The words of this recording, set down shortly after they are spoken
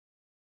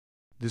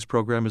This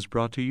program is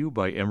brought to you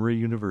by Emory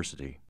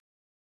University.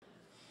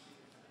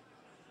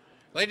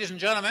 Ladies and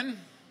gentlemen,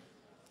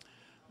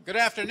 good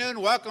afternoon.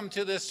 Welcome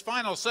to this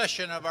final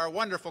session of our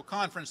wonderful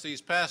conference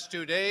these past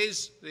 2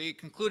 days, the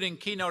concluding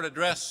keynote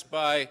address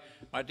by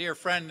my dear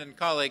friend and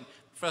colleague,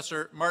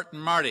 Professor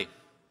Marty.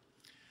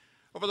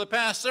 Over the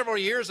past several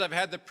years, I've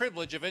had the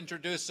privilege of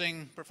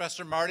introducing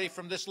Professor Marty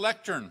from this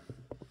lectern.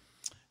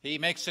 He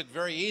makes it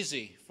very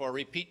easy for a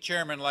repeat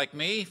chairman like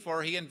me,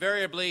 for he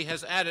invariably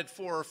has added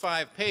 4 or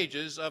 5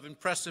 pages of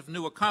impressive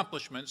new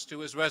accomplishments to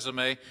his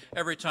resume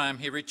every time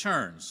he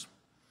returns.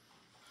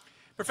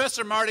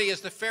 Professor Marty is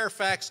the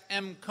Fairfax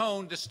M.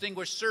 Cone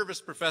Distinguished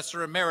Service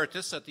Professor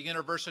Emeritus at the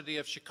University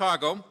of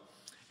Chicago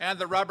and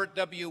the Robert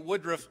W.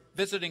 Woodruff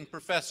Visiting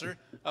Professor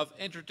of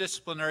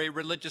Interdisciplinary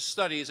Religious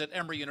Studies at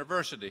Emory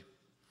University.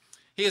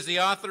 He is the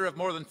author of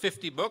more than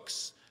 50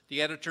 books,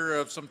 the editor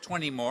of some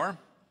 20 more.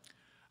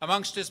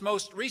 Amongst his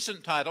most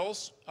recent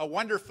titles, a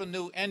wonderful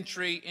new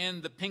entry in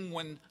the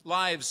Penguin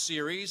Lives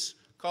series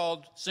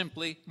called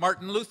simply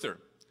Martin Luther,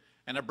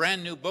 and a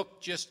brand new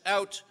book just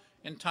out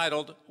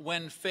entitled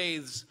When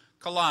Faiths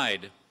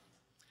Collide.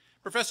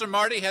 Professor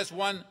Marty has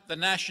won the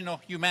National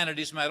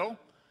Humanities Medal,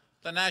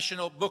 the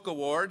National Book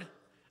Award,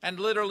 and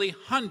literally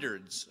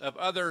hundreds of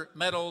other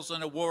medals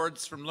and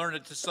awards from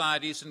learned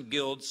societies and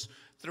guilds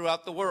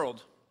throughout the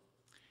world.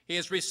 He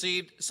has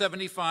received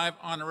 75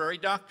 honorary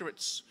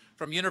doctorates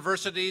from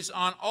universities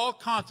on all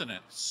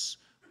continents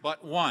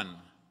but one,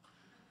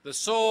 the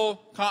sole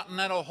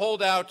continental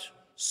holdout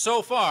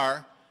so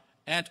far,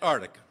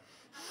 Antarctica.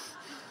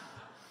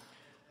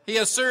 He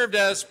has served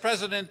as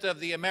president of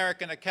the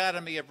American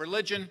Academy of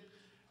Religion,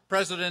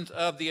 president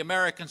of the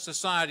American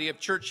Society of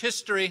Church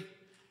History,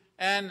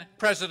 and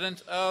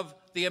president of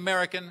the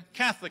American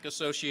Catholic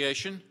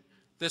Association,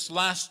 this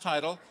last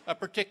title a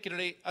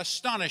particularly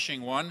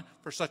astonishing one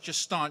for such a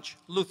staunch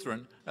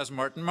Lutheran as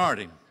Martin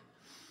Marty.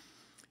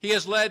 He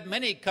has led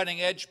many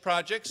cutting-edge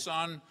projects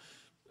on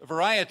a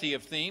variety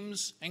of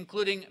themes,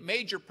 including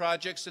major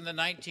projects in the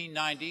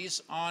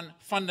 1990s on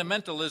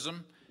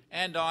fundamentalism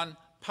and on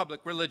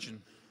public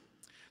religion.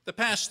 The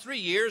past 3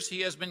 years,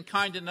 he has been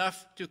kind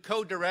enough to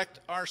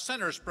co-direct our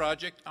Center's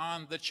project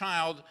on the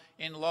child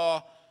in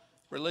law,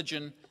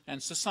 religion,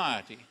 and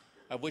society,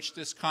 of which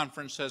this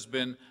conference has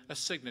been a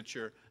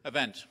signature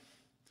event.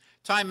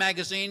 Time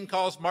magazine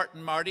calls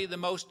Martin Marty the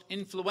most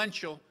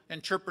influential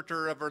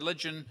interpreter of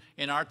religion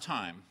in our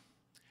time.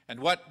 And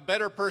what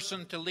better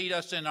person to lead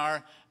us in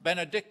our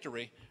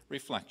benedictory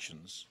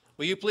reflections?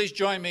 Will you please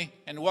join me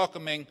in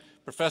welcoming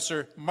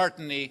Professor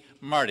Martin E.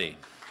 Marty.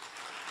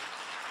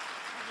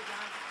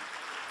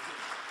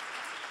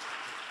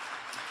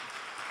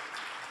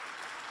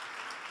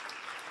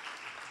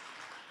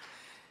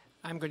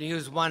 I'm going to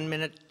use 1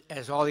 minute,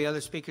 as all the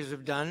other speakers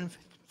have done,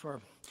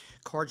 for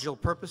cordial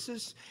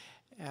purposes,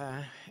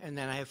 and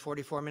then I have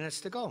 44 minutes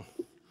to go.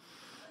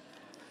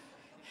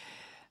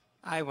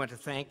 I want to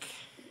thank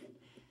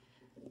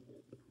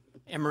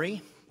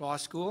Emory Law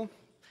School,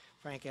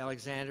 Frank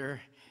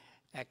Alexander,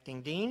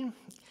 acting dean,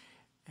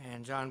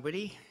 and John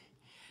Whitty,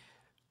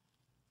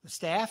 the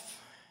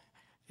staff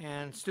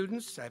and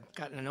students. I've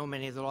gotten to know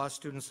many of the law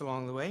students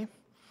along the way.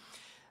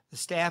 The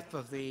staff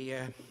of the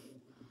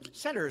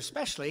Center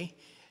especially,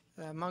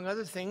 among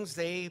other things,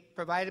 they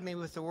provided me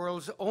with the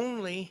world's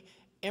only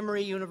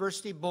Emory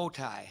University bow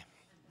tie,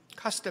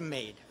 custom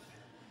made.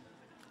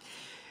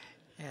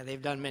 And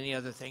they've done many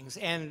other things.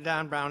 And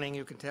Don Browning,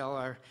 you can tell,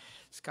 our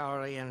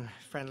scholarly and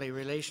friendly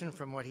relation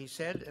from what he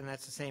said, and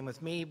that's the same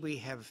with me. We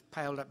have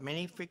piled up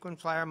many frequent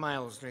flyer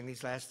miles during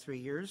these last 3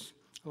 years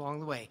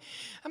along the way.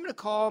 I'm going to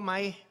call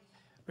my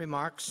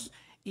remarks,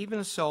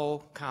 Even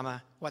So,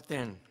 comma, What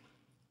Then?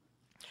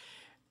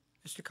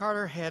 Mr.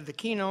 Carter had the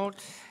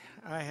keynote,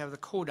 I have the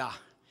coda.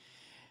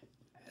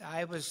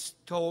 I was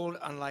told,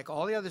 unlike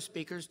all the other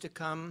speakers, to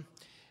come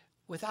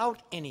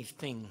without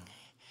anything.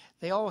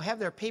 They all have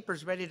their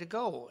papers ready to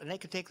go, and they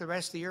could take the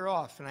rest of the year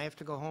off, and I have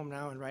to go home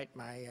now and write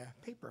my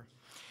paper.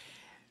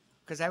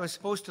 Because I was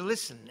supposed to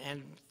listen,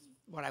 and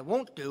what I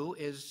won't do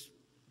is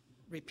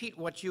repeat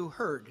what you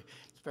heard.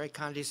 It's very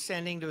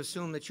condescending to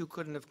assume that you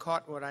couldn't have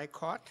caught what I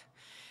caught,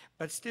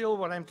 but still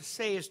what I'm to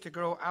say is to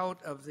grow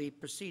out of the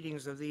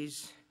proceedings of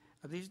these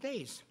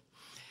days.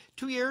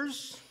 2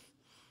 years,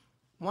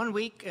 1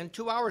 week, and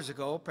 2 hours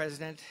ago,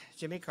 President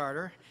Jimmy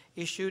Carter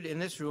issued in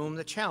this room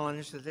the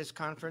challenge that this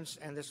conference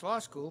and this law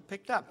school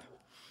picked up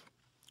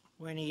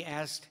when he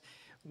asked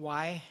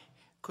why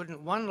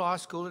couldn't one law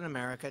school in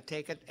America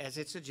take it as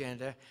its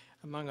agenda,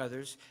 among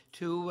others,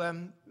 to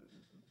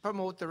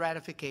promote the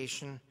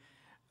ratification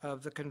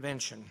of the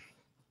convention.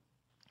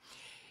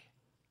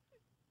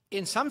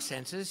 In some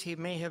senses, he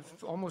may have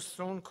almost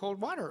thrown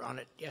cold water on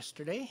it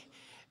yesterday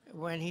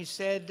when he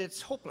said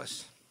it's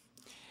hopeless.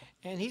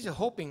 And he's a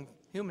hoping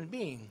human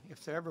being,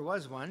 if there ever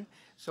was one.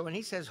 So when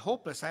he says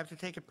hopeless, I have to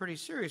take it pretty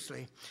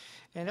seriously.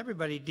 And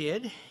everybody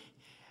did.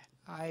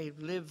 I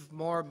live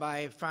more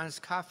by Franz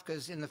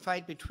Kafka's In the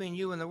Fight Between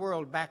You and the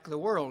World, Back the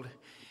World,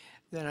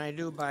 than I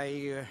do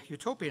by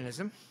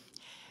utopianism.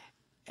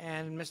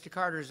 And Mr.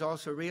 Carter is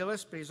also a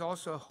realist, but he's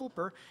also a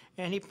hoper,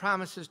 and he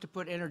promises to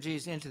put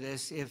energies into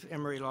this if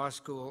Emory Law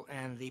School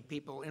and the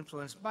people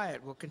influenced by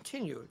it will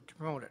continue to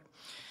promote it.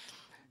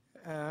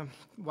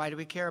 Why do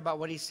we care about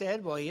what he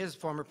said? Well, he is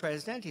former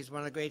president. He's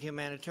one of the great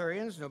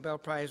humanitarians, Nobel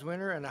Prize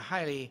winner, and a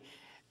highly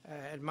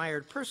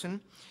admired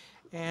person.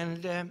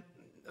 And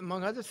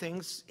among other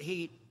things,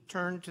 he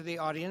turned to the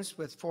audience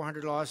with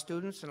 400 law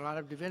students and a lot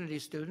of divinity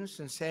students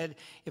and said,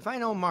 if I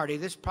know Marty,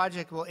 this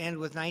project will end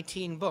with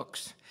 19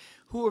 books.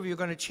 Who are you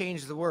going to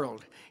change the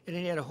world? And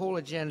he had a whole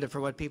agenda for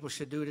what people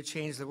should do to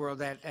change the world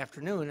that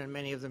afternoon, and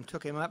many of them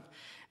took him up,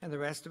 and the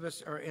rest of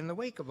us are in the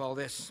wake of all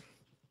this.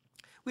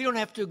 We don't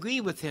have to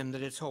agree with him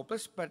that it's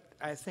hopeless, but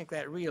I think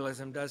that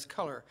realism does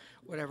color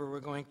whatever we're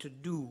going to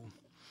do.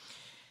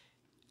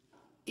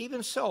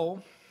 Even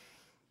so,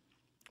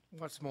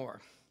 what's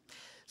more?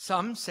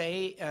 Some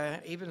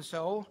say, even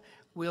so,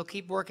 we'll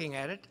keep working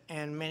at it,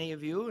 and many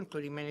of you,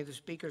 including many of the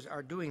speakers,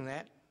 are doing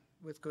that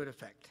with good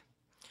effect.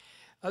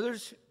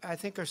 Others, I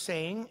think, are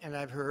saying, and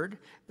I've heard,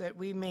 that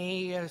we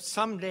may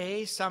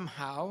someday,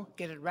 somehow,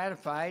 get it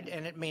ratified,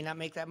 and it may not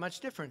make that much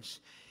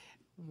difference.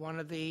 One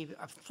of the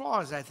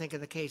flaws, I think,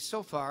 in the case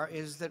so far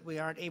is that we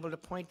aren't able to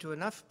point to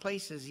enough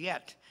places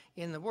yet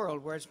in the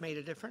world where it's made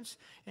a difference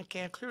and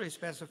can't clearly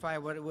specify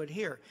what it would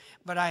here.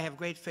 But I have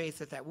great faith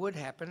that that would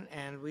happen,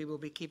 and we will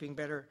be keeping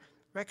better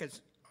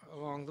records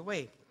along the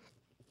way.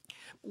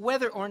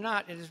 Whether or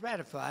not it is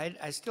ratified,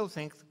 I still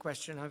think the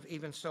question of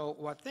even so,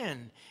 what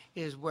then,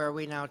 is where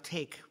we now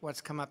take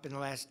what's come up in the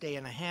last day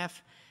and a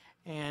half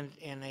and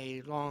in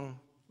a long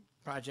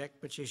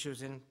project which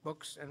issues in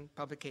books and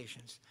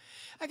publications.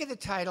 I get the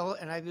title,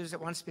 and I've used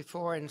it once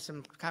before in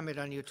some comment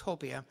on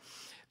utopia,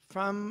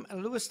 from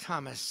Lewis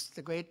Thomas,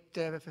 the great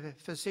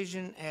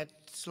physician at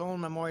Sloan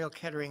Memorial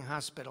Kettering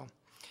Hospital,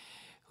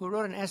 who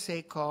wrote an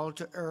essay called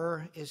To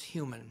Err is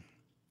Human.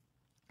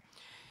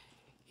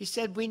 He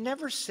said, we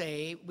never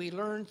say we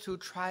learn through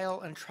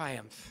trial and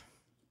triumph.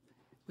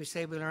 We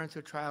say we learn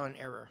through trial and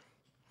error.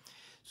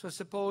 So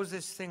suppose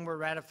this thing were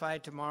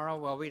ratified tomorrow,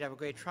 well, we'd have a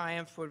great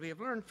triumph. Would we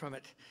have learned from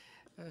it?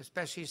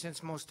 Especially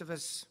since most of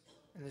us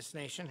in this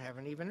nation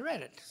haven't even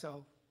read it.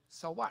 So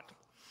what?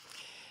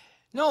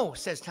 No,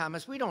 says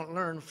Thomas, we don't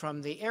learn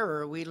from the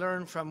error. We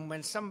learn from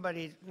when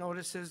somebody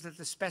notices that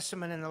the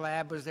specimen in the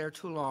lab was there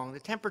too long, the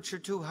temperature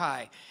too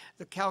high,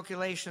 the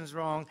calculations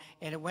wrong,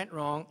 and it went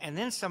wrong. And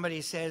then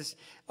somebody says,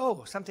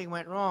 oh, something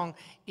went wrong.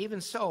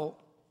 Even so,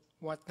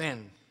 what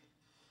then?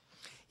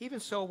 Even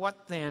so,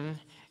 what then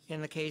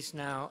in the case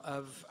now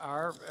of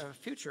our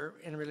future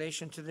in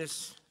relation to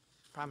this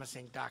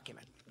promising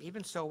document?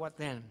 Even so, what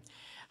then?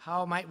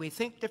 How might we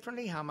think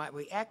differently? How might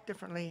we act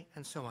differently?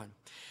 And so on.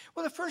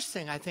 Well, the first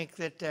thing I think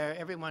that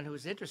everyone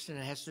who's interested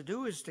in it has to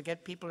do is to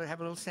get people to have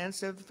a little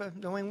sense of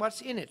knowing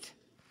what's in it.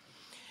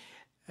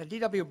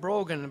 D.W.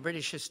 Brogan, a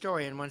British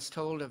historian, once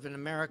told of an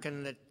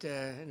American that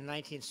in the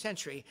 19th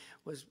century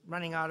was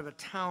running out of a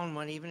town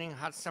one evening,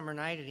 hot summer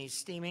night, and he's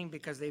steaming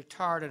because they've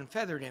tarred and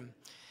feathered him.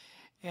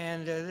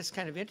 And this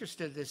kind of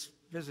interested this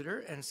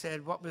visitor and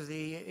said, what was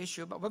the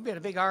issue? But we had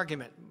a big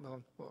argument.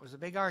 Well, what was the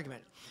big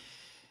argument?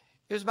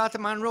 It was about the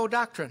Monroe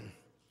Doctrine.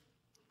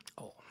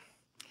 Oh.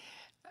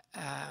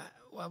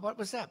 Well, what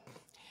was that?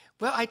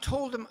 Well, I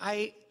told him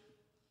I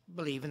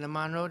believe in the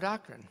Monroe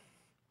Doctrine.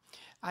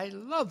 I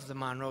love the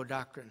Monroe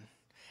Doctrine.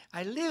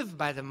 I live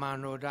by the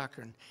Monroe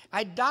Doctrine.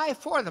 I die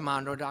for the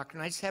Monroe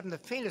Doctrine. I just haven't the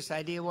faintest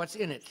idea what's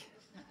in it.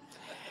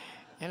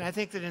 And I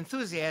think that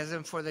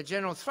enthusiasm for the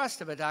general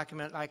thrust of a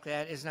document like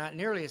that is not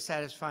nearly as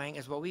satisfying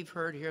as what we've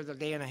heard here the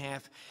day and a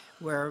half,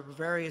 where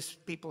various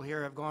people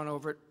here have gone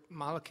over it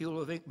molecule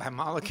of ink by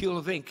molecule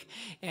of ink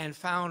and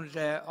found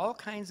all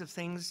kinds of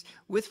things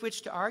with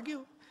which to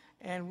argue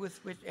and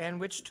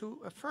which to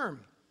affirm.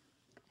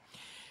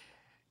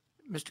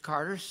 Mr.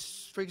 Carter,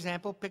 for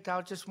example, picked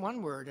out just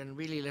one word and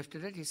really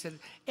lifted it. He said,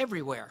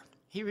 everywhere.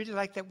 He really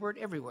liked that word,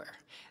 everywhere.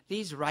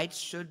 These rights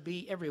should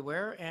be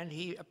everywhere, and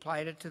he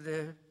applied it to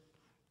the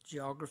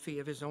geography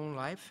of his own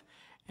life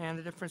and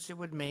the difference it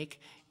would make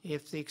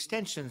if the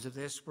extensions of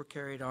this were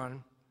carried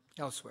on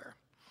elsewhere.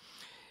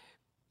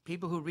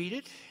 People who read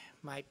it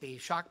might be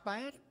shocked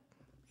by it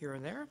here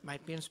and there,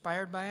 might be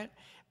inspired by it,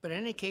 but in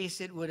any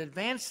case it would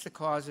advance the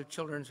cause of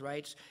children's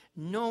rights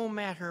no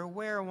matter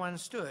where one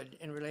stood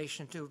in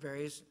relation to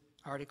various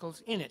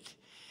articles in it.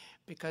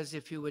 Because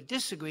if you would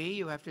disagree,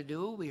 you have to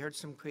do, we heard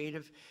some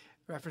creative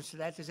reference to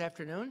that this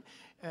afternoon.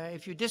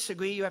 If you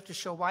disagree, you have to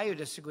show why you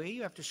disagree.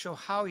 You have to show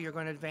how you're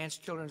going to advance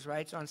children's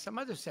rights on some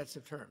other sets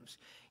of terms.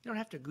 You don't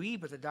have to agree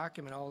with the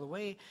document all the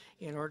way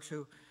in order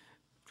to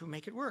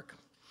make it work.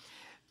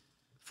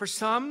 For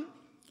some,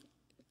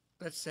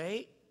 let's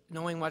say,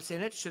 knowing what's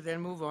in it should then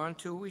move on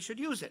to we should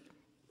use it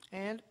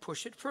and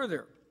push it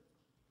further.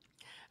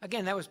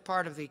 Again, that was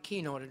part of the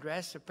keynote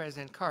address of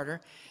President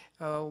Carter.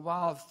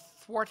 While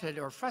thwarted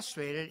or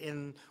frustrated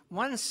in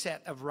one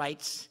set of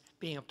rights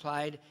being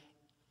applied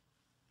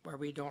where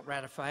we don't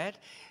ratify it,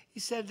 he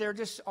said there are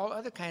just all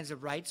other kinds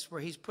of rights where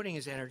he's putting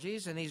his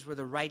energies, and these were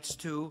the rights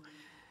to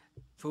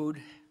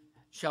food,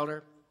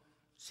 shelter,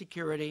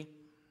 security,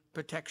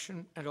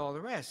 protection, and all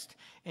the rest.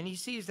 And he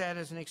sees that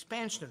as an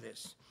expansion of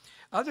this.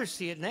 Others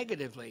see it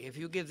negatively. If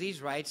you give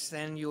these rights,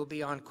 then you'll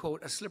be on,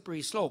 quote, a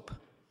slippery slope,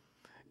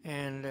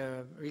 and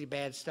really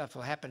bad stuff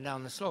will happen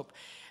down the slope.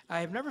 I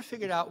have never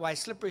figured out why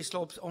slippery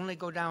slopes only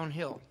go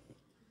downhill.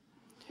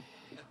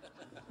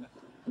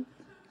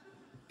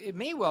 It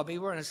may well be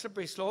we're on a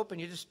slippery slope and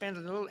you just spend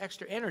a little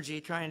extra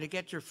energy trying to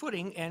get your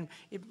footing, and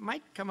it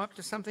might come up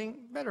to something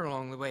better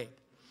along the way.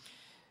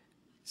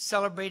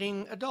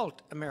 Celebrating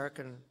adult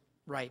American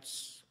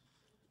rights,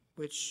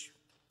 which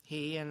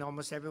he and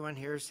almost everyone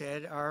here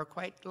said are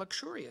quite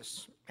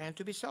luxurious and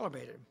to be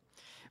celebrated.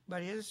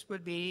 But his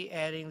would be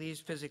adding these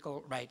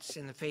physical rights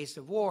in the face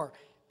of war,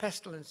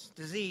 pestilence,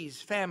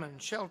 disease, famine,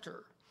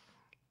 shelter,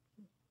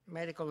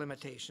 medical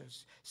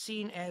limitations,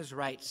 seen as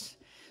rights.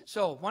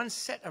 So one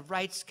set of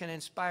rights can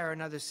inspire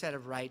another set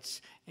of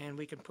rights, and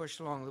we can push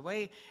along the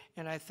way.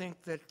 And I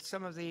think that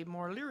some of the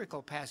more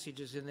lyrical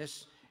passages in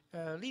this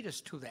lead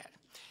us to that.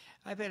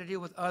 I've had to deal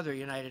with other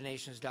United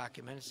Nations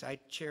documents. I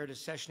chaired a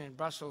session in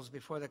Brussels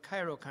before the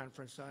Cairo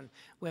conference on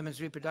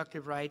women's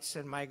reproductive rights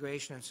and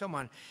migration and so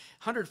on.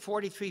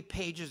 143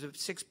 pages of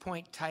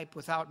 6-point type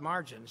without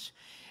margins.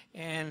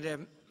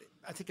 And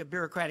I think a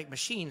bureaucratic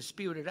machine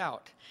spewed it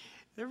out.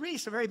 There are really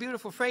some very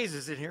beautiful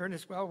phrases in here, and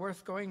it's well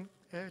worth going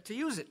to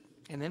use it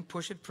and then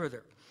push it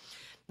further.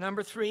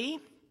 Number 3,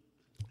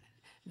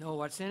 know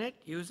what's in it,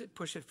 use it,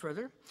 push it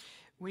further.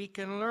 We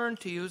can learn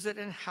to use it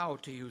and how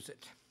to use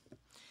it.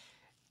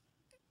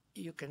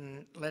 You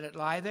can let it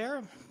lie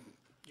there,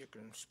 you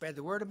can spread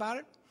the word about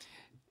it,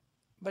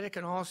 but it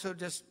can also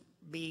just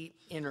be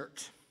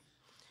inert.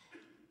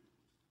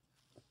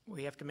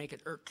 We have to make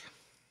it ert.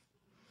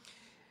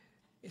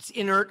 It's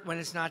inert when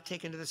it's not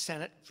taken to the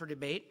Senate for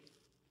debate.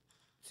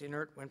 It's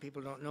inert when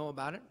people don't know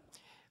about it.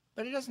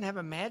 But it doesn't have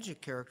a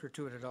magic character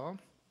to it at all.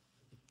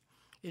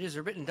 It is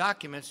a written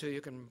document, so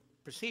you can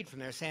proceed from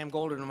there. Sam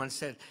Golden once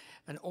said,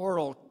 an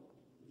oral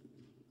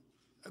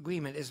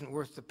agreement isn't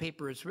worth the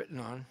paper it's written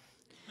on.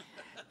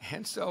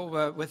 And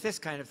so with this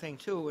kind of thing,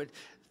 too,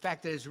 the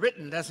fact that it's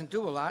written doesn't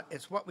do a lot.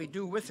 It's what we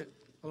do with it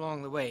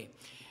along the way.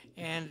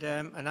 And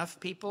enough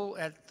people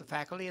at the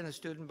faculty and the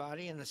student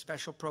body and the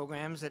special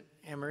programs at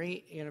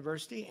Emory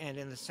University and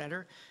in the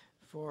Center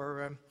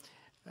for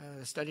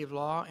the Study of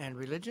Law and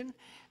Religion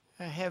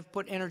have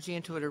put energy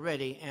into it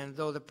already. And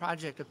though the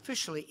project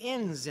officially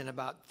ends in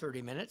about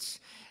 30 minutes,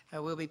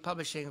 we'll be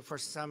publishing for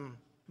some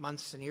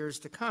months and years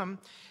to come.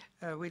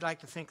 We'd like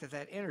to think that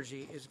that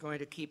energy is going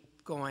to keep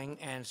going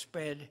and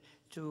spread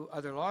to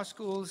other law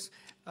schools,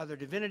 other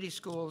divinity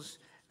schools,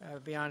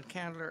 beyond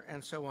Candler,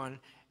 and so on,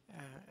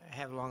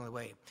 have along the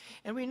way.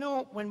 And we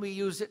know when we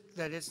use it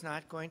that it's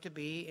not going to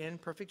be in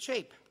perfect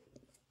shape.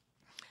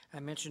 I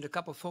mentioned a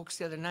couple folks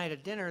the other night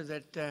at dinner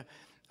that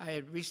I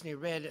had recently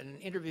read an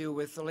interview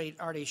with the late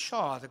Artie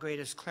Shaw, the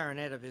greatest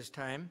clarinet of his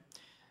time.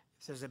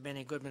 If there's a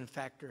Benny Goodman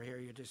factor here,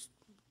 you're just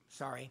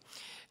sorry.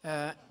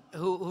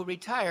 Who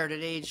retired at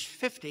age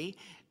 50.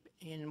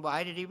 And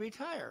why did he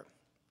retire?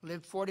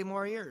 Lived 40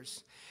 more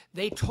years.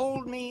 They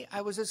told me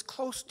I was as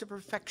close to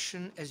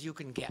perfection as you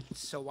can get,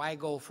 so why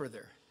go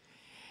further?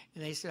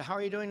 And they said, how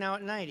are you doing now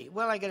at 90?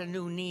 Well, I got a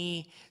new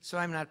knee, so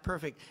I'm not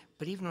perfect.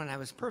 But even when I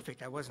was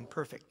perfect, I wasn't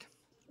perfect.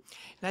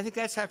 And I think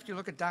that's after you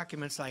look at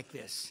documents like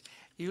this.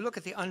 You look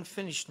at the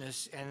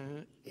unfinishedness,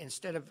 and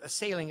instead of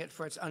assailing it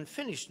for its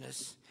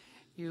unfinishedness,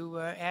 you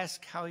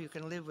ask how you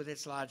can live with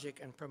its logic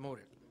and promote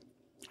it.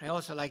 I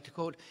also like to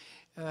quote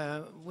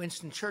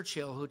Winston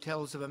Churchill, who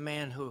tells of a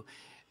man who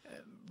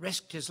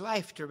risked his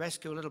life to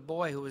rescue a little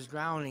boy who was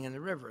drowning in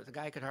the river. The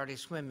guy could hardly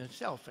swim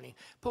himself, and he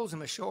pulls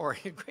him ashore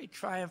in great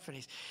triumph, and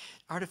he's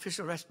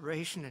artificial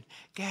respiration and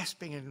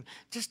gasping and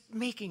just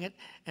making it.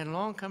 And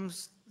along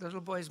comes the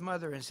little boy's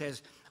mother and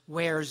says,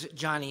 "Where's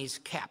Johnny's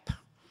cap?"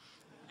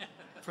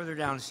 Further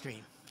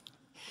downstream.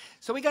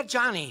 So we got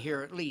Johnny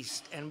here at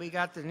least, and we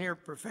got the near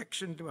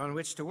perfection on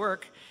which to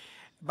work.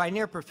 By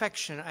near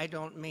perfection, I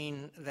don't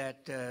mean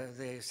that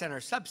the center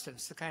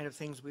substance, the kind of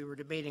things we were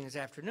debating this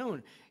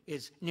afternoon,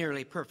 is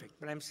nearly perfect.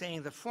 But I'm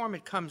saying the form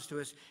it comes to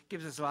us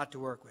gives us a lot to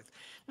work with.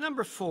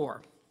 Number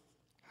 4,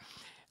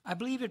 I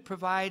believe it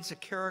provides a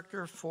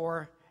character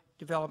for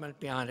development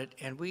beyond it,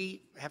 and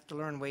we have to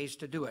learn ways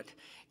to do it.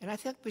 And I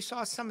think we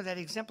saw some of that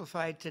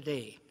exemplified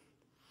today.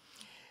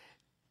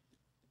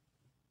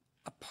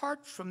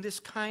 Apart from this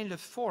kind of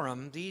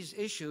forum, these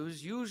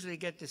issues usually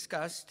get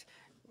discussed,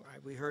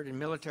 we heard in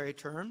military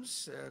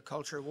terms,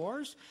 culture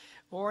wars,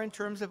 or in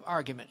terms of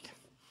argument.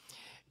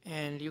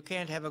 And you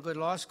can't have a good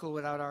law school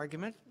without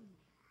argument.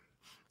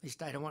 At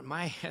least I don't want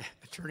my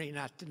attorney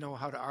not to know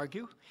how to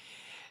argue.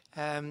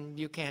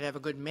 You can't have a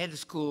good med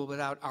school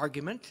without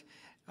argument.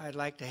 I'd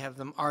like to have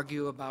them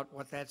argue about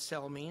what that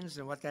cell means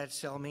and what that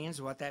cell means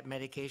and what that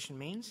medication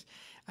means.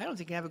 I don't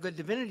think you have a good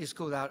divinity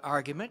school without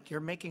argument.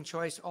 You're making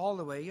choice all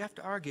the way. You have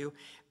to argue.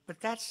 But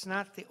that's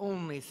not the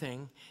only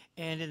thing.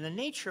 And in the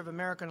nature of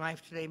American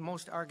life today,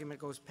 most argument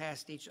goes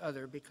past each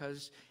other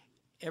because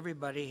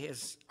everybody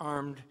is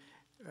armed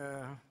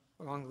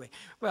along the way.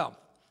 Well,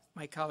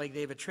 my colleague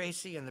David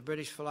Tracy and the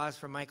British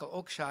philosopher Michael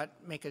Oakeshott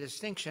make a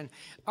distinction.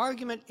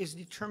 Argument is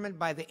determined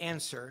by the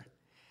answer,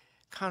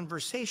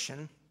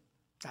 conversation,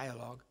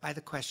 dialogue, by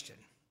the question.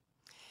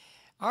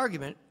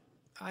 Argument,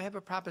 I have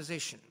a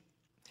proposition,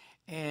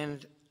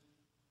 and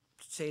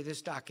say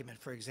this document,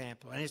 for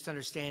example, and its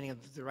understanding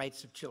of the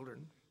rights of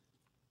children.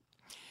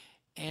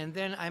 And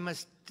then I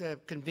must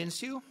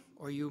convince you,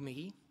 or you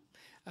me,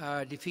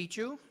 defeat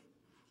you,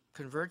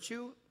 convert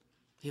you,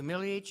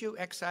 humiliate you,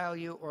 exile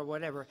you, or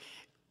whatever.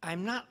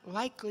 I'm not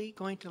likely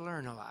going to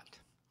learn a lot.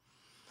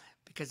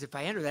 Because if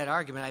I enter that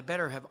argument, I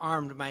better have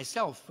armed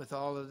myself with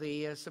all of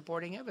the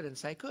supporting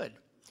evidence I could.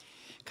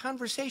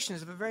 Conversation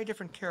is of a very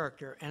different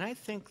character, and I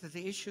think that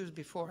the issues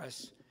before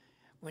us,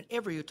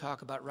 whenever you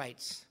talk about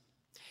rights,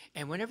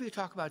 and whenever you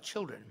talk about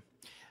children,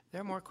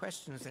 there are more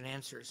questions than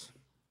answers.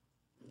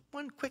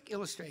 One quick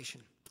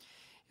illustration.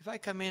 If I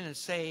come in and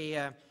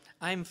say,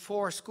 I'm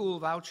for school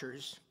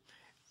vouchers,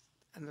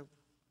 and the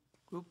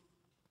group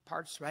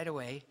parts right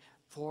away,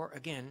 for,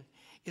 again,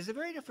 is a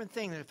very different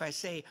thing than if I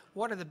say,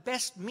 what are the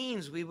best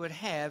means we would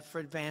have for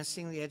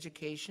advancing the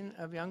education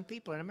of young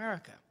people in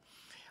America?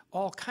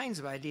 All kinds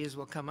of ideas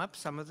will come up,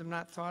 some of them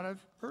not thought of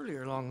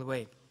earlier along the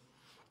way.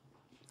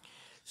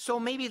 So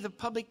maybe the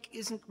public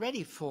isn't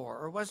ready for,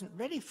 or wasn't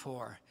ready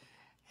for,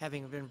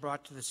 having been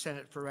brought to the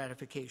Senate for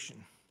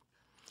ratification.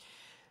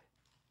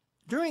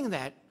 During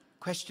that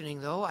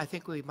questioning, though, I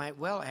think we might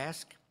well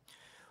ask,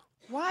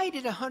 why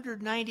did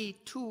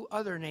 192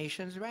 other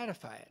nations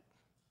ratify it?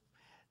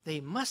 They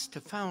must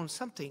have found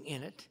something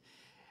in it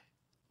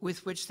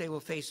with which they will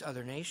face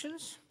other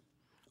nations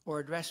or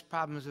address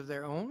problems of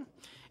their own,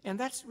 and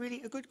that's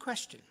really a good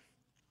question.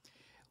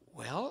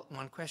 Well,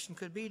 one question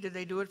could be, did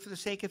they do it for the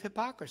sake of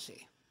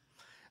hypocrisy?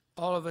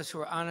 All of us who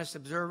are honest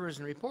observers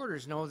and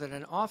reporters know that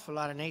an awful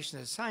lot of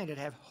nations that signed it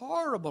have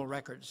horrible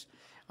records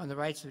on the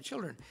rights of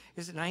children.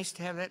 Is it nice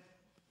to have that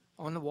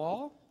on the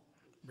wall?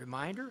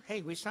 Reminder,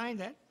 hey, we signed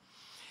that.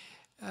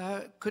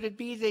 Could it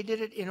be they did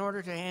it in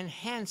order to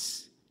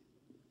enhance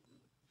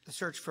the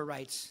search for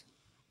rights?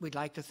 We'd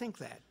like to think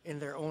that in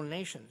their own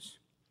nations.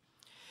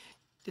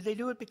 Did they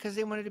do it because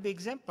they wanted to be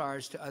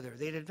exemplars to others?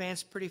 They'd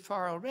advanced pretty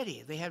far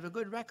already. They have a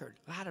good record.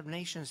 A lot of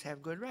nations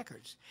have good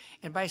records.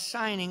 And by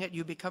signing it,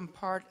 you become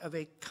part of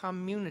a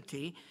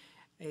community,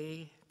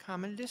 a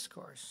common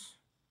discourse,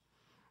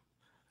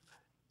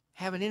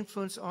 have an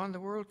influence on the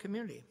world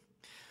community.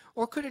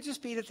 Or could it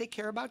just be that they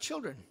care about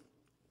children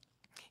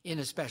in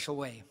a special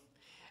way?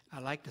 I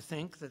like to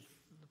think that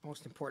the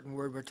most important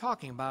word we're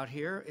talking about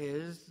here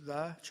is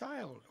the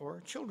child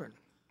or children.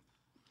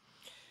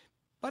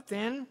 But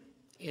then,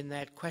 in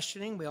that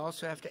questioning, we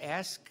also have to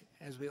ask,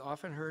 as we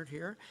often heard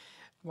here,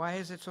 why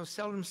is it so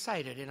seldom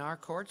cited in our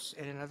courts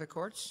and in other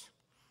courts?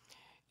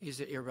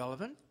 Is it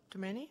irrelevant to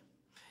many?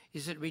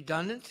 Is it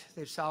redundant?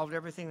 They've solved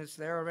everything that's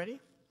there already?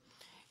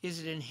 Is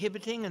it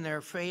inhibiting and they're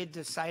afraid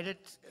to cite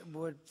it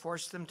would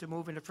force them to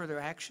move into further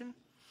action?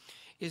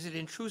 Is it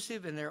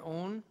intrusive in their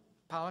own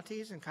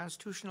polities and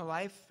constitutional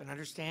life and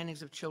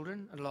understandings of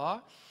children and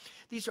law?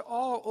 These are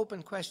all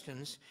open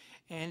questions,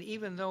 and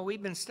even though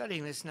we've been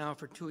studying this now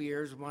for 2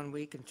 years, 1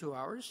 week and 2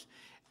 hours,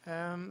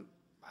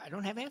 I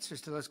don't have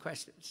answers to those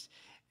questions,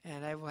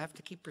 and I will have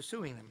to keep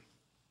pursuing them.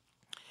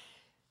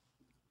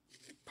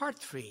 Part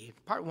 3.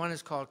 Part 1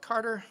 is called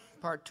Carter.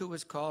 Part 2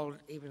 is called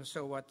Even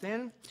So What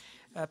Then.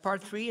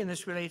 Part 3, and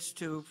this relates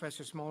to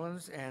Professor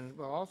Smolens and,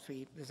 well, all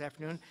three this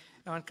afternoon,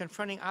 on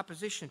confronting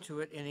opposition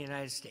to it in the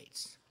United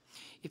States.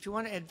 If you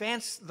want to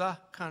advance the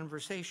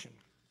conversation,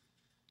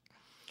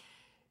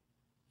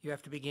 you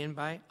have to begin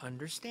by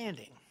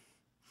understanding.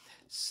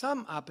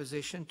 Some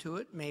opposition to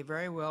it may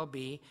very well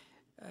be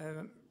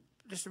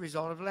just a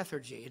result of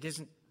lethargy. It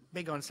isn't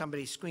big on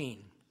somebody's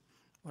screen.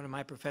 One of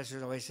my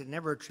professors always said,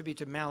 never attribute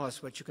to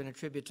malice what you can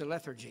attribute to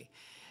lethargy.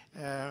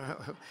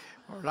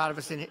 Or a lot of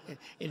us in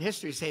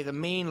history say the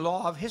main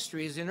law of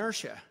history is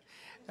inertia.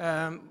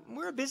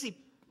 We're a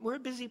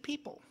busy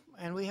people,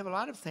 and we have a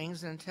lot of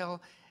things, and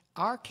until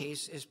our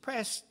case is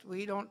pressed,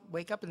 we don't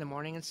wake up in the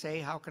morning and say,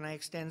 how can I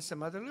extend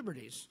some other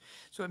liberties?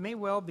 So it may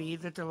well be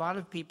that a lot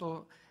of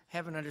people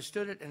haven't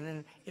understood it, and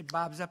then it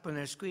bobs up on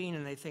their screen,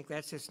 and they think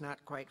that's just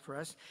not quite for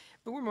us.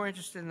 But we're more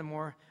interested in the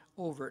more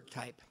overt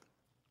type.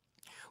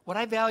 What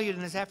I valued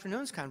in this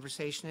afternoon's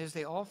conversation is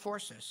they all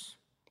force us,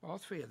 all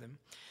three of them,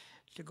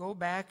 to go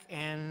back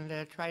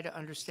and try to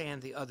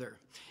understand the other.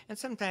 And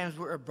sometimes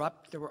we're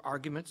abrupt, there were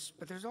arguments,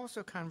 but there's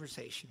also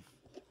conversation.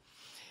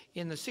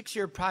 In the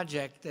 6-year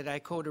project that I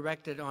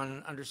co-directed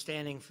on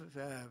understanding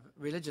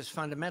religious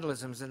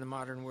fundamentalisms in the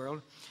modern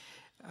world,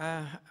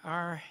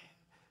 our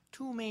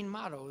two main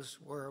mottos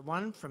were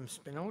one from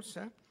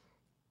Spinoza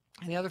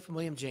and the other from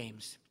William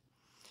James.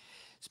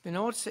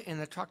 Spinoza in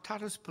the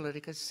Tractatus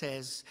Politicus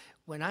says,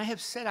 when I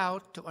have set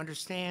out to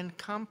understand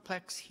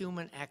complex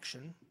human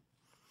action,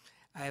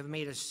 I have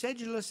made a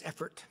sedulous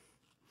effort,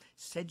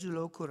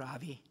 sedulo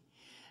curavi,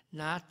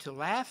 not to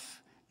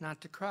laugh,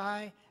 not to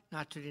cry,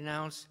 not to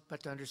denounce,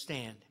 but to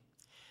understand.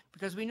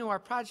 Because we knew our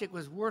project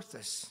was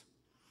worthless.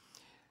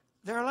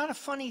 There are a lot of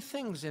funny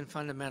things in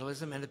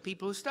fundamentalism and the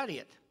people who study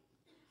it.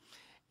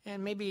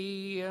 And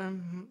maybe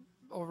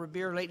over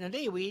beer late in the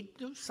day, we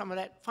do some of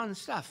that fun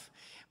stuff.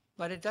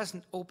 But it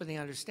doesn't open the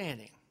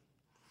understanding.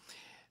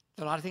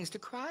 There are a lot of things to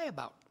cry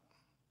about,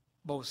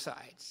 both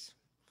sides,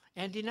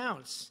 and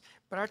denounce.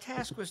 But our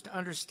task was to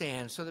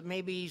understand so that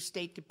maybe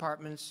state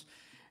departments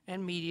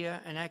and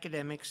media and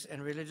academics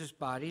and religious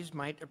bodies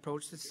might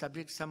approach the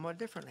subject somewhat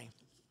differently.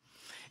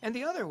 And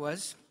the other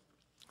was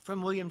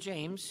from William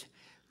James,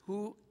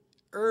 who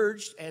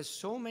urged, as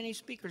so many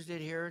speakers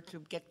did here,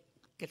 to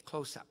get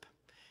close up,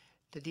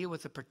 to deal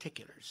with the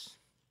particulars.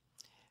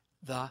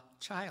 The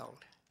child,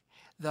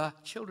 the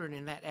children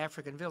in that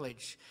African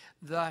village,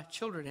 the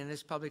children in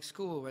this public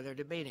school where they're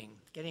debating,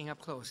 getting up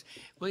close.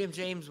 William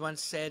James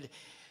once said,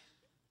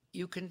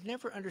 you can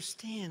never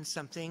understand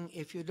something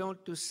if you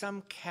don't do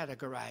some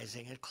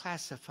categorizing and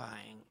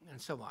classifying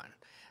and so on.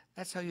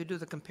 That's how you do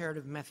the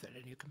comparative method,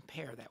 and you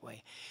compare that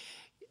way.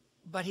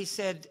 But he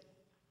said,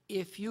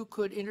 if you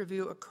could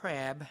interview a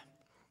crab,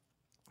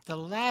 the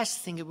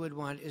last thing it would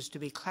want is to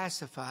be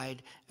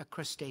classified a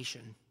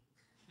crustacean.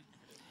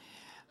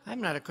 I'm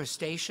not a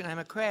crustacean, I'm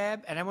a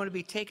crab, and I want to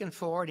be taken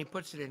for, and he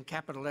puts it in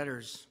capital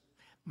letters,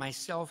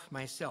 myself,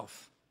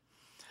 myself.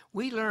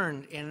 We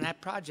learned in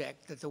that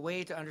project that the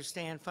way to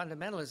understand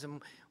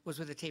fundamentalism was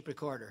with a tape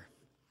recorder,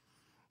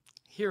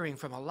 hearing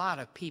from a lot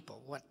of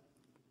people what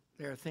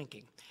they're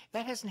thinking.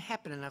 That hasn't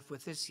happened enough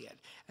with this yet.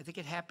 I think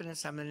it happened in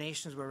some of the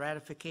nations where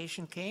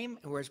ratification came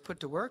and where it's put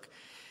to work,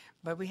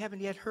 but we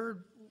haven't yet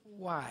heard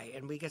why.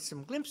 And we get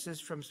some glimpses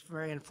from some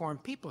very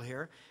informed people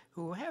here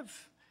who have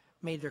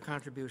made their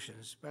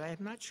contributions, but I'm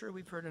not sure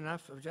we've heard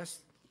enough of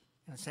just,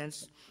 in a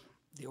sense,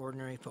 the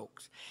ordinary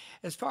folks.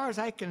 As far as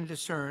I can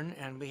discern,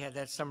 and we had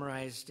that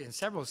summarized in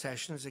several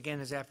sessions again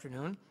this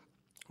afternoon,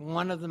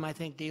 one of them I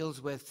think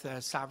deals with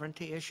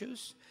sovereignty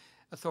issues,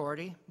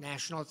 authority,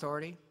 national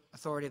authority,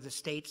 authority of the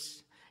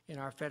states in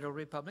our federal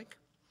republic.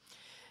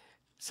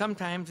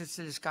 Sometimes it's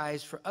a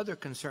disguise for other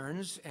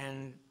concerns,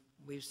 and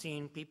we've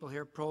seen people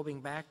here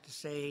probing back to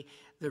say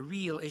the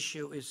real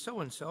issue is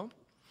so-and-so.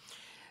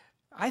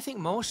 I think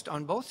most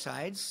on both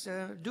sides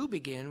do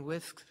begin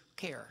with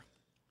care.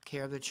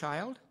 Care of the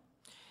child,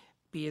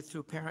 be it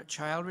through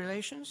parent-child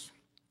relations,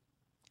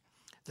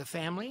 the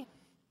family,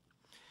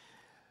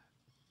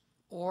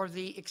 or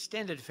the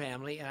extended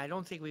family. And I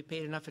don't think we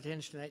paid enough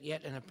attention to that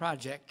yet in the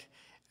project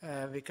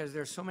because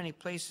there are so many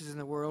places in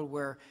the world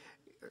where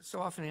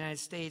so often in the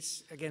United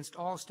States, against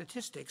all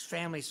statistics,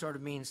 family sort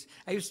of means,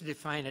 I used to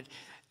define it,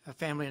 a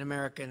family in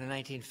America in the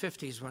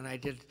 1950s when I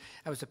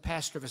was a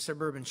pastor of a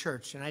suburban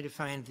church, and I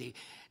defined the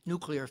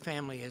nuclear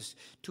family as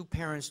 2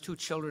 parents, 2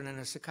 children, and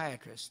a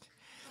psychiatrist.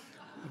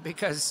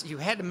 Because you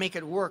had to make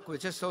it work with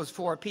just those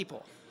 4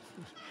 people.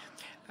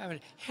 I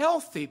mean,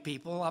 healthy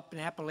people up in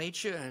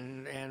Appalachia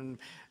and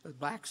the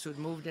blacks who'd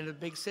moved into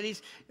big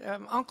cities,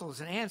 uncles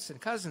and aunts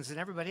and cousins and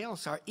everybody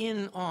else are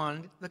in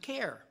on the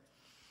care.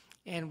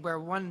 And where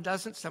one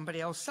doesn't,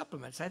 somebody else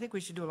supplements. I think we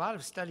should do a lot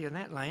of study on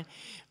that line.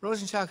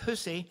 Rosenstock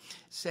Hussey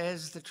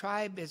says the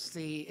tribe is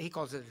he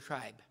calls it a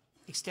tribe,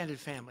 extended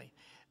family,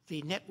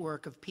 the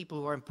network of people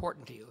who are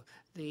important to you.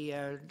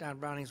 Don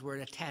Browning's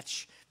word,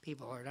 attach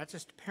people, or not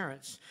just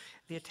parents,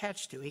 the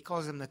attached to. He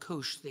calls them the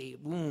kush, the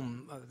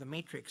womb, of the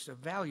matrix of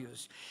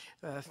values.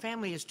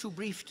 Family is too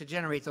brief to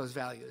generate those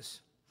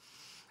values.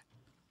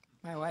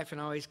 My wife and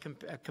I always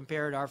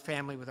compared our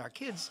family with our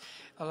kids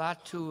a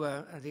lot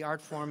to the art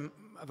form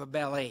of a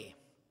ballet.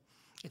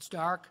 It's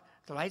dark,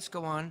 the lights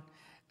go on,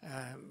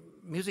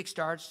 music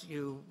starts,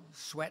 you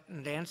sweat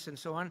and dance and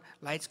so on,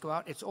 lights go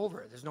out, it's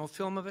over. There's no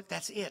film of it,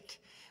 that's it.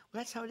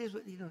 Well, that's how it is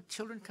with,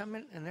 children come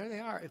in and there they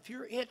are. If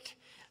you're it,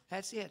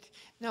 that's it.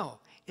 No,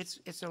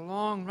 it's a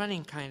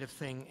long-running kind of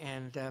thing,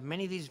 and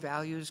many of these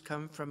values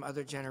come from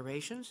other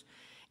generations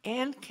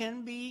and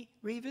can be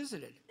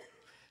revisited.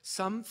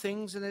 Some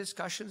things in the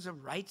discussions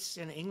of rights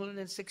in England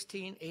in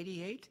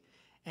 1688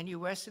 and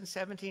U.S. in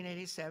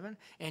 1787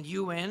 and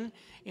UN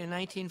in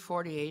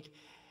 1948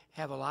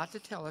 have a lot to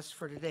tell us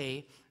for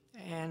today,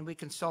 and we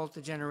consult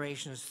the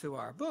generations through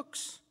our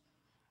books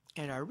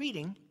and our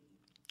reading,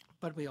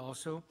 but we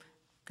also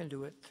can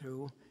do it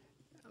through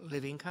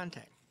living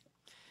contact.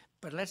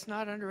 But let's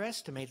not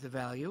underestimate the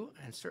value,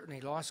 and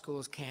certainly law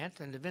schools can't,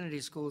 and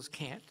divinity schools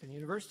can't, and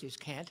universities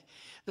can't,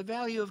 the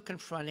value of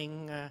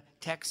confronting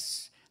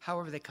texts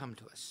however they come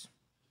to us.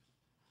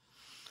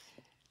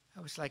 I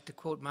always like to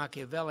quote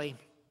Machiavelli,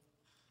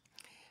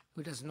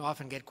 who doesn't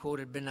often get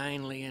quoted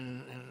benignly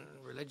in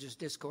religious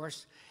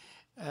discourse,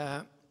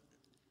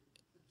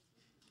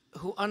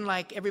 who,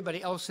 unlike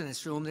everybody else in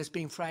this room, this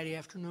being Friday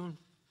afternoon,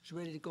 is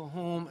ready to go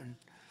home and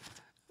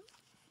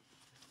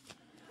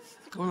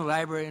go to the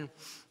library and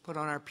put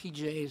on our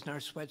PJs and our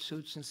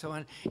sweatsuits and so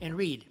on and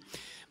read.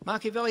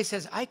 Machiavelli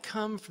says, I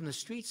come from the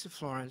streets of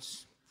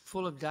Florence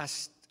full of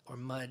dust or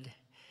mud.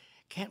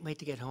 Can't wait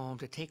to get home,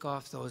 to take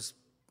off those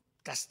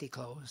dusty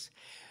clothes,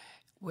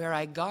 where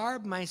I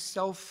clad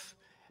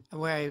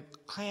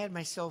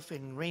myself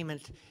in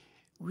raiment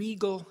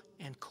regal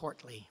and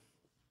courtly.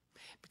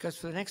 Because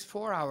for the next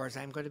 4 hours,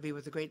 I'm going to be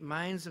with the great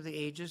minds of the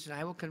ages, and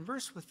I will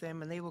converse with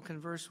them, and they will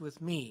converse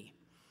with me.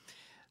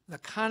 The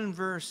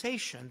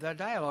conversation, the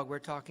dialogue we're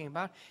talking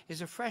about,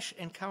 is a fresh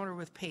encounter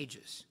with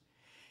pages.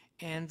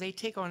 And they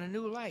take on a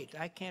new light.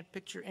 I can't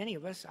picture any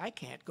of us, I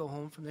can't go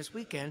home from this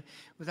weekend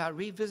without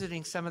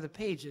revisiting some of the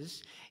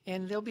pages,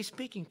 and they'll be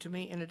speaking to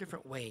me in a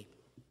different way.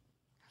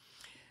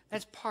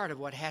 That's part of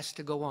what has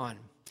to go on.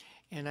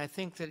 And I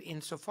think that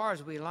insofar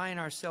as we line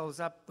ourselves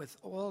up with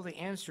all the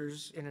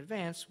answers in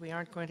advance, we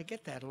aren't going to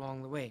get that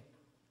along the way.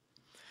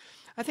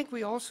 I think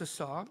we also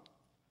saw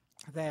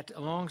that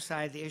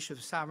alongside the issue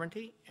of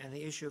sovereignty and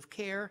the issue of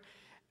care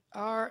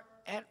are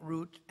at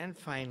root and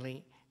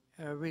finally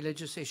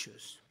religious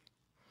issues.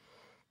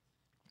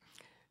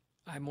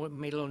 I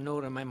made a little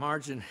note on my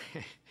margin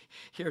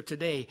here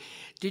today.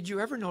 Did you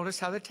ever notice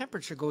how the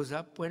temperature goes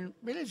up when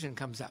religion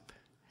comes up?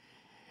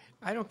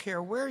 I don't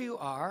care where you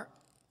are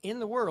in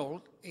the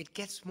world, it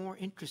gets more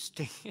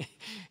interesting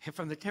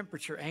from the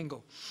temperature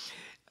angle.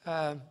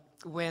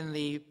 When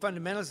the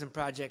Fundamentalism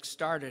Project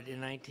started in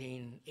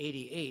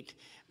 1988,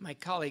 my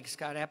colleague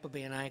Scott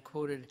Appleby and I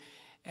quoted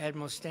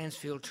Admiral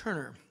Stansfield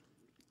Turner,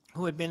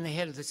 who had been the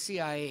head of the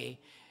CIA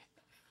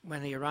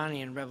when the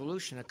Iranian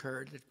Revolution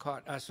occurred that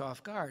caught us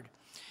off guard.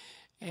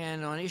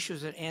 And on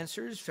Issues and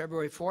Answers,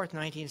 February 4th,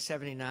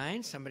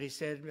 1979, somebody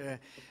said,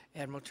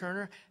 Admiral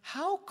Turner,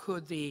 how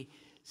could the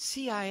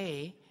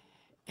CIA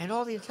and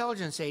all the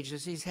intelligence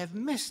agencies have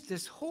missed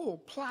this whole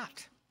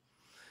plot?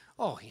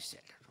 Oh, he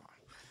said,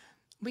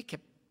 we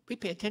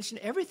pay attention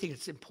to everything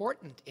that's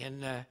important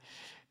in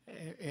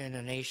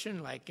a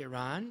nation like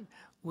Iran.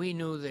 We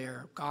knew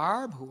their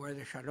garb, who were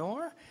the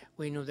chador.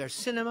 We knew their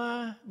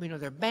cinema. We knew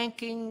their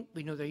banking.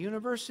 We knew their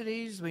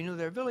universities. We knew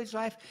their village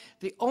life.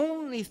 The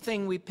only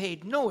thing we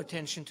paid no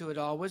attention to at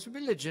all was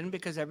religion,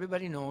 because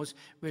everybody knows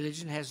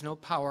religion has no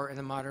power in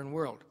the modern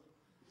world.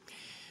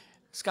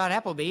 Scott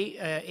Appleby,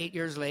 8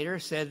 years later,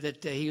 said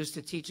that he used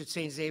to teach at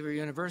St. Xavier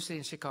University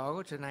in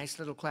Chicago to nice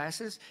little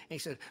classes. And he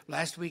said,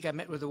 last week I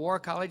met with the War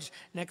College.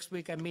 Next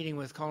week I'm meeting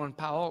with Colin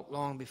Powell,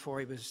 long before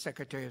he was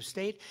Secretary of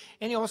State.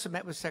 And he also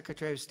met with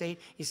Secretary of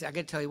State. He said, I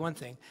got to tell you one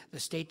thing. The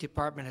State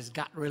Department has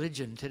got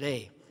religion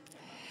today.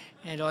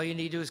 And all you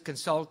need to do is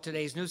consult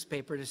today's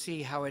newspaper to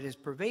see how it is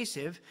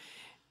pervasive.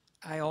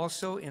 I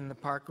also, in the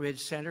Park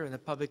Ridge Center and the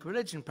Public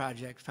Religion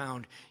Project,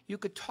 found you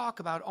could talk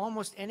about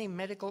almost any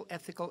medical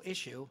ethical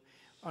issue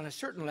on a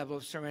certain level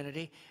of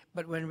serenity,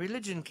 but when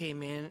religion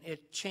came in,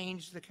 it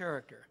changed the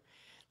character.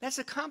 That's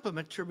a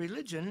compliment to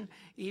religion,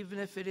 even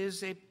if it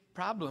is a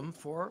problem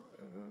for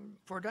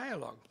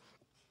dialogue.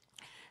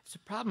 It's a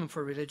problem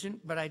for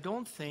religion, but I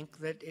don't think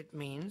that it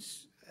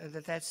means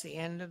that that's the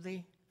end of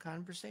the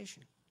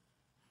conversation.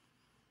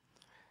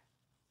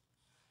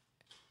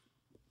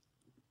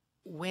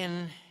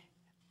 When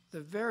the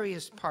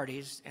various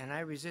parties, and I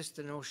resist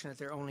the notion that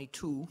there are only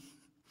two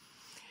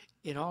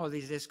in all of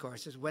these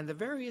discourses, when the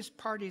various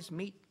parties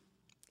meet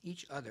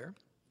each other,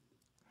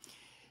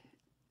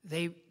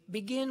 they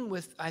begin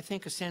with, I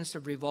think, a sense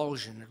of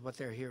revulsion at what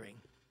they're hearing,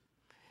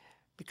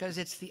 because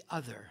it's the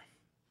other,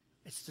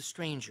 it's the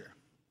stranger.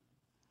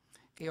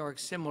 Georg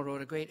Simmel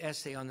wrote a great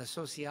essay on the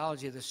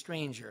sociology of the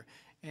stranger,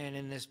 and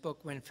in this book,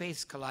 When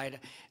Faiths Collide,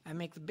 I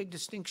make the big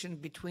distinction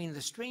between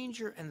the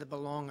stranger and the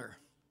belonger.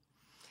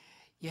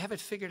 You have it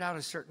figured out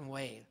a certain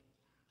way.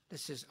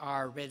 This is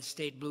our red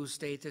state, blue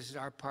state. This is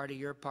our party,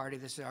 your party.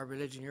 This is our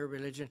religion, your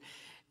religion.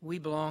 We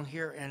belong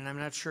here, and I'm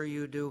not sure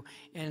you do.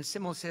 And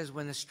Simmel says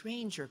when the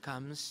stranger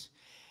comes,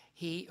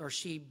 he or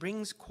she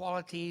brings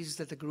qualities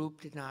that the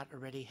group did not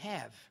already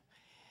have.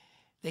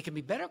 They can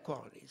be better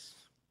qualities,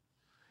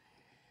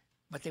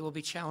 but they will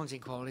be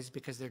challenging qualities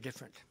because they're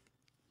different.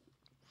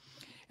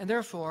 And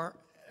therefore,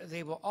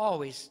 they will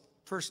always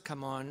first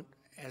come on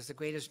as the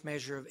greatest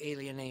measure of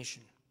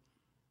alienation.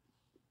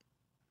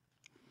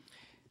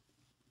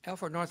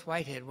 Alfred North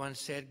Whitehead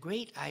once said,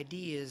 great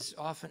ideas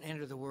often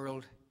enter the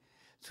world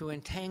through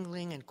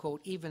entangling and, quote,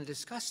 even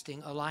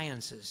disgusting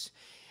alliances.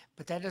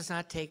 But that does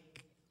not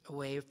take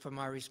away from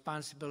our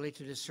responsibility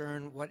to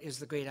discern what is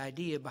the great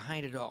idea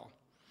behind it all.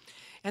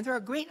 And there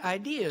are great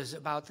ideas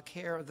about the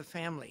care of the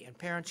family and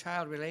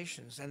parent-child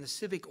relations and the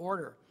civic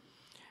order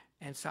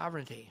and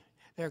sovereignty.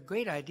 There are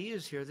great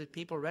ideas here that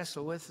people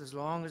wrestle with as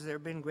long as there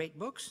have been great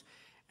books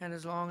and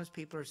as long as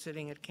people are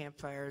sitting at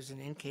campfires and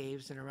in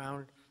caves and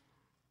around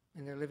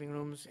in their living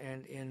rooms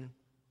and in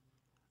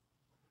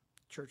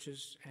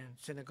churches and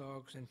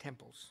synagogues and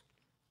temples.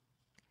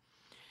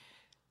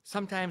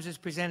 Sometimes it's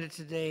presented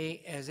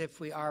today as if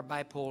we are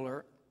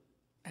bipolar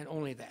and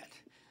only that.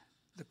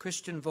 The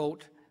Christian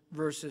vote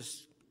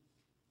versus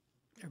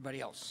everybody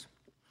else.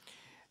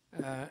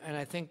 And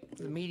I think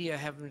the media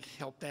haven't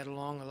helped that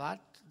along a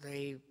lot.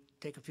 They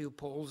take a few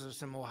polls of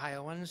some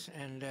Ohioans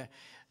and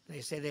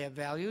they say they have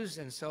values,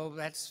 and so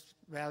that's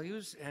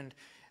values, and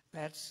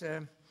that's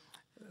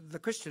the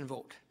Christian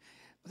vote.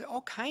 There are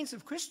all kinds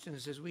of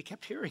Christians, as we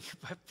kept hearing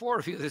by 4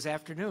 of you this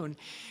afternoon,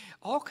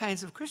 all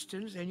kinds of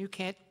Christians, and you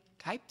can't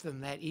type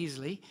them that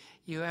easily.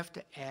 You have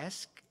to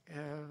ask,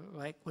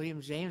 like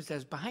William James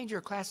does, behind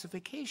your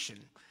classification,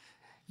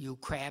 you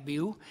crab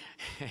you.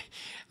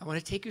 I want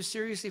to take you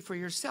seriously for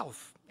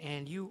yourself,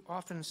 and you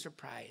often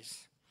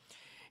surprise.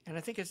 And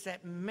I think it's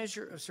that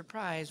measure of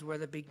surprise where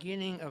the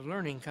beginning of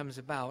learning comes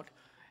about,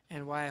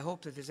 and why I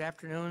hope that this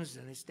afternoon's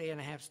and this day and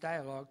a half's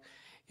dialogue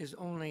is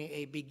only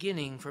a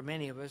beginning for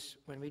many of us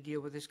when we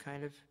deal with this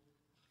kind of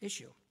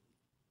issue.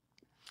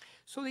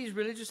 So these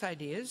religious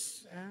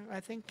ideas, I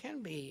think,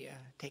 can be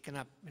taken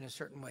up in a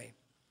certain way.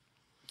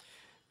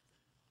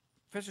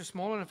 Professor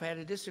Smolin, if I had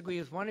to disagree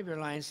with one of your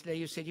lines today,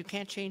 you said you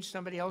can't change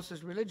somebody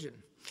else's religion.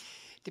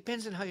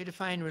 Depends on how you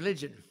define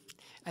religion.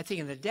 I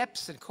think in the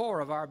depths and core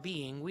of our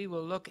being, we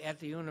will look at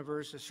the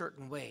universe a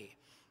certain way,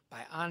 by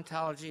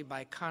ontology,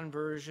 by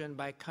conversion,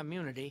 by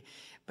community.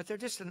 But there are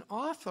just an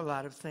awful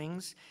lot of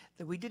things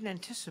that we didn't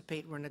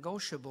anticipate were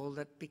negotiable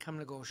that become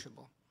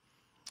negotiable.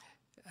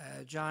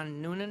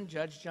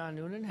 Judge John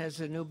Noonan,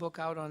 has a new book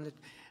out on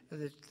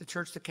the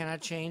church that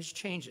cannot change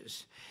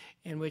changes,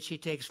 in which he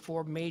takes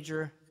 4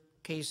 major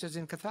cases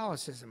in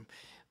Catholicism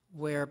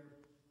where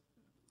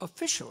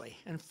officially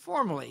and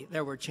formally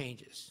there were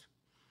changes.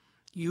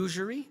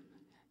 Usury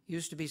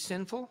used to be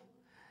sinful.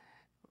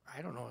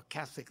 I don't know, a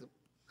Catholic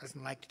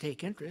doesn't like to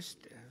take interest.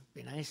 It'd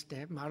be nice to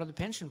have them out of the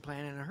pension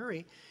plan in a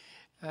hurry.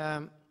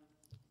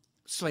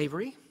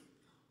 Slavery,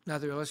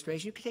 another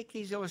illustration. You can take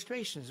these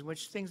illustrations in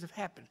which things have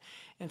happened.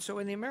 And so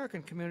in the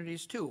American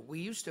communities too, we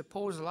used to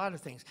oppose a lot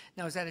of things.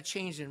 Now, is that a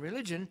change in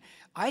religion?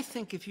 I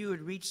think if you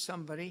had reached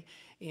somebody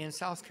in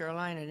South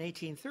Carolina in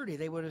 1830,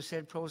 they would have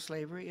said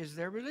pro-slavery is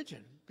their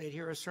religion. They'd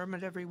hear a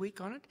sermon every week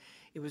on it.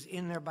 It was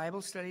in their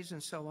Bible studies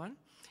and so on.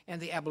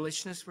 And the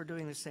abolitionists were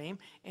doing the same.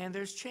 And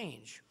there's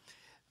change.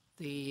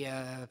 The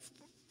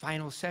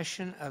final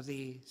session of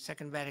the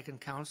Second Vatican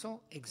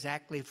Council,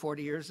 exactly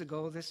 40 years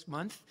ago this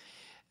month,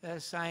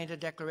 signed a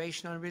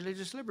declaration on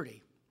religious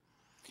liberty.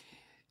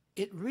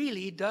 It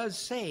really does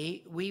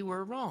say we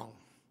were wrong.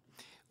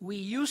 We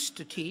used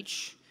to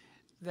teach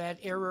that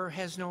error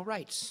has no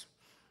rights.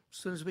 As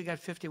soon as we got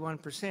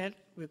 51%,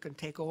 we can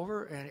take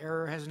over, and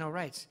error has no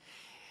rights.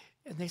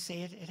 And they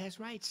say it has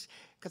rights.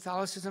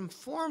 Catholicism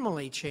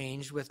formally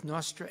changed with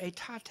Nostra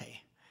Aetate.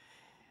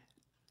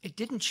 It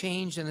didn't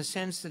change in the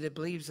sense that it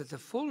believes that the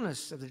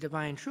fullness of the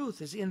divine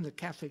truth is in the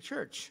Catholic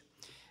Church.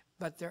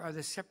 But there are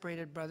the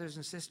separated brothers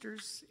and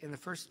sisters in the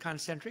first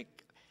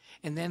concentric,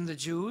 and then the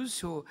Jews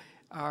who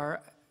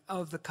are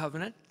of the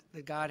covenant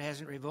that God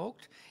hasn't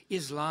revoked.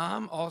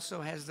 Islam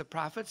also has the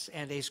prophets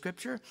and a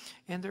scripture,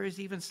 and there is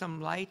even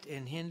some light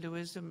in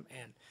Hinduism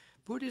and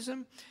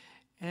Buddhism.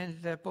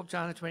 And Pope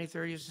John the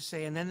 23rd used to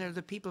say, and then there are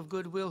the people of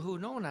goodwill who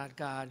know not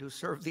God, who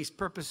serve these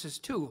purposes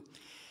too.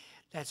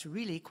 That's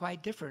really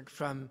quite different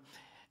from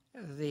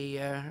the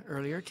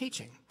earlier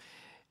teaching.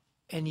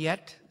 And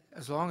yet,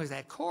 as long as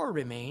that core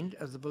remained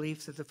of the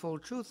belief that the full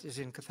truth is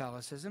in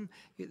Catholicism,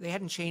 they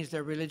hadn't changed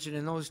their religion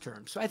in those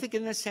terms. So I think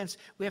in this sense,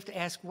 we have to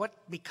ask what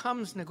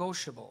becomes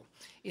negotiable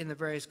in the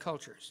various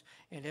cultures.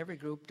 And every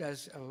group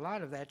does a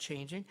lot of that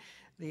changing.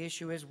 The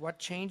issue is what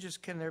changes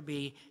can there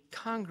be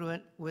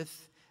congruent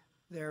with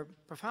their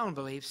profound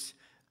beliefs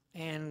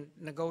and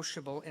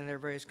negotiable in their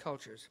various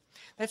cultures.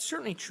 That's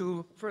certainly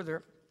true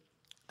further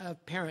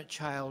of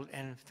parent-child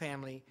and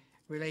family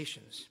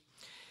relations.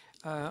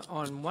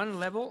 On one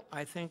level,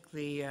 I think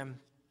the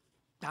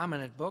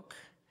dominant book,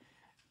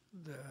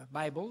 the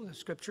Bible, the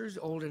Scriptures,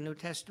 Old and New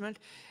Testament,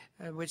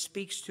 which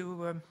speaks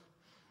to,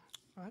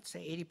 let's say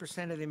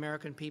 80% of the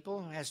American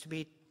people, has to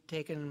be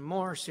taken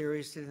more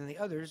seriously than the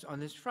others on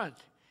this front.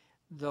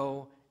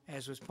 Though,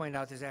 as was pointed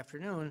out this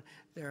afternoon,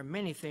 there are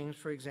many things,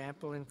 for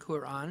example, in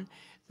Quran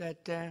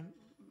that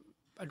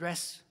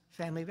address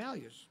family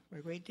values a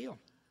great deal.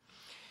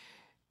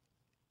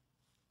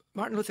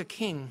 Martin Luther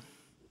King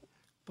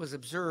was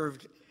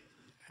observed,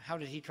 how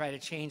did he try to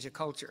change a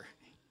culture?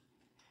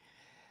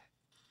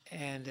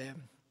 And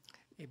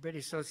a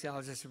British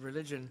sociologist of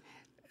religion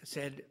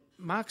said,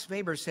 Max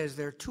Weber says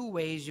there are 2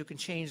 ways you can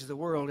change the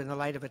world in the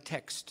light of a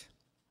text.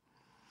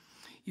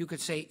 You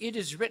could say, it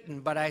is written,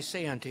 but I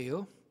say unto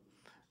you.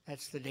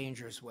 That's the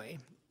dangerous way.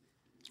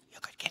 You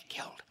could get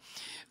killed.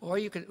 Or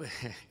you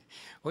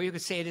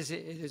could say it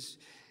is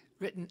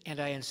written, and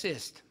I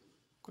insist.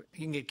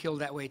 You can get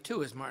killed that way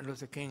too, as Martin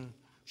Luther King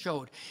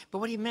showed. But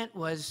what he meant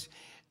was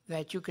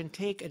that you can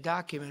take a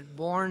document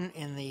born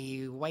in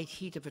the white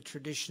heat of a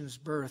tradition's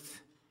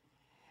birth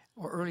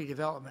or early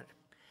development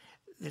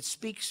that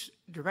speaks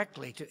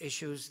directly to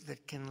issues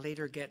that can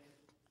later get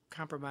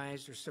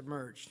compromised or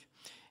submerged.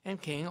 And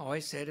King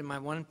always said, in my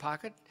one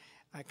pocket,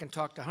 I can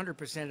talk to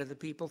 100% of the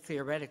people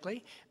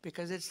theoretically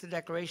because it's the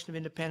Declaration of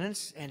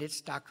Independence and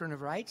its Doctrine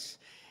of Rights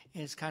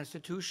and its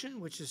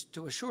Constitution, which is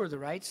to assure the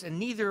rights, and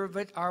neither of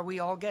it are we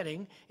all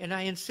getting, and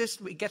I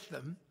insist we get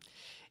them.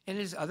 In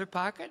his other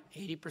pocket,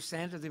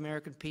 80% of the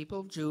American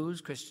people,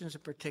 Jews, Christians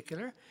in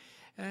particular,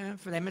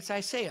 for them it's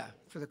Isaiah.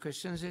 For the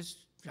Christians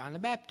it's John the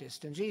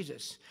Baptist and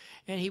Jesus.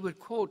 And he would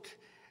quote,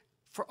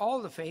 for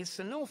all the faiths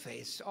and no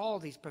faiths, all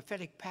these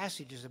prophetic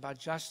passages about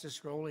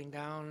justice rolling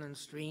down and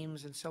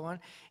streams and so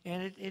on,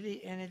 and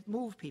it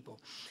moved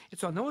people.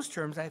 It's on those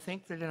terms, I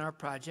think, that in our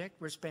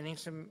project we're spending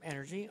some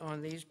energy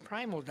on these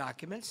primal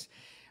documents,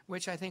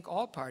 which I think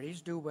all parties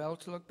do well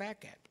to look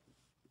back at.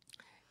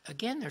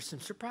 Again, there's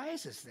some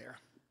surprises there.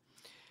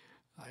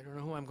 I don't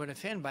know who I'm going to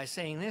offend by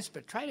saying this,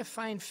 but try to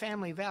find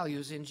family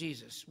values in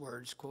Jesus'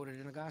 words quoted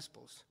in the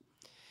Gospels.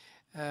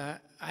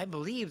 I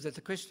believe that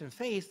the Christian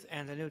faith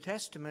and the New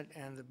Testament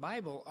and the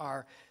Bible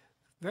are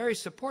very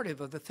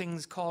supportive of the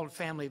things called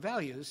family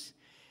values,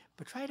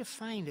 but try to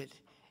find it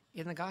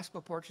in the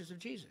gospel portraits of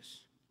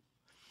Jesus.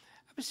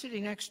 I was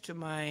sitting next to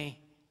my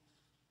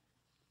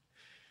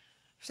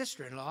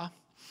sister-in-law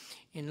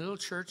in a little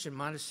church in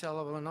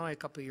Monticello, Illinois, a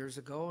couple of years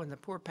ago, and the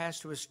poor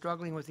pastor was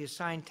struggling with the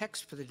assigned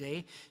text for the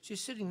day.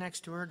 She's sitting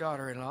next to her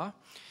daughter-in-law,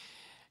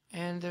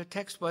 and the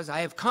text was,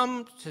 "I have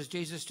come," says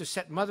Jesus, "to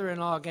set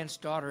mother-in-law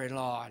against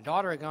daughter-in-law." And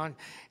daughter had gone,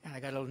 and I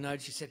got a little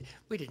nudge. She said,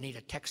 "We didn't need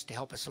a text to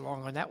help us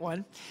along on that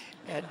one."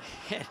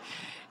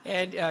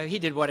 And he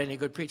did what any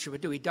good preacher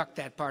would do. He ducked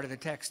that part of the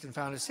text and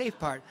found a safe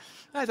part.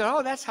 And I thought,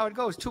 oh, that's how it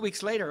goes. 2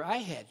 weeks later, I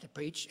had to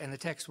preach, and the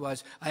text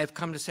was, "I have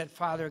come to set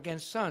father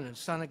against son and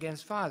son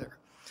against father."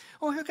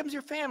 "Oh, here comes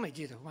your family."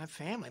 Jesus, my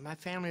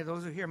family are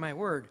those who hear my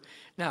word.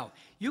 Now,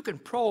 you can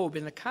probe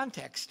in the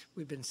context.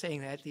 We've been saying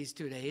that these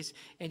 2 days,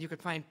 and you can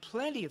find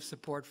plenty of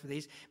support for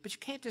these, but you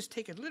can't just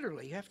take it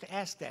literally. You have to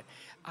ask that.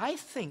 I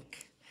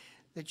think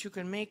that you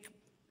can make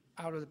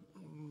out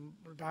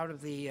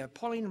of the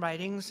Pauline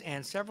writings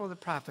and several of the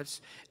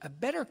prophets a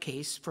better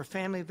case for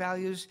family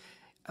values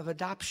of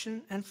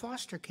adoption and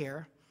foster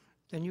care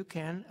than you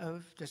can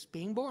of just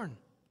being born.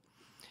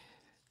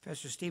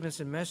 Professor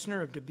Stevenson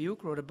Messner of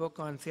Dubuque wrote a book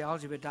on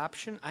theology of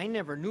adoption. I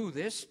never knew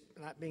this,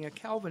 not being a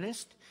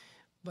Calvinist,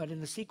 but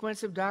in the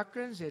sequence of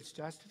doctrines, it's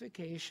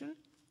justification,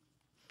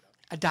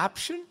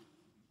 adoption,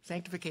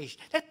 sanctification.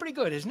 That's pretty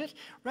good, isn't it?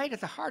 Right at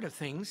the heart of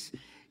things,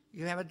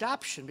 you have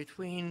adoption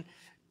between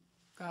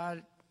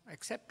God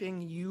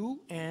accepting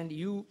you and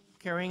you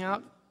carrying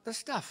out the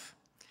stuff.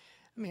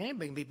 I mean,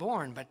 anybody can be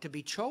born, but to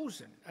be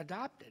chosen,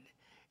 adopted.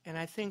 And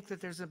I think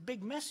that there's a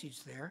big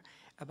message there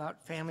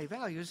about family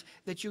values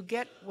that you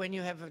get when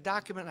you have a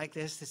document like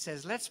this that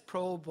says, let's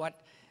probe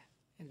what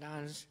in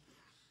Don's,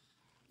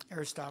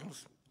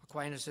 Aristotle's,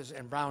 Aquinas'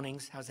 and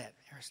Browning's, how's that?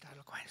 Aristotle,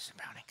 Aquinas,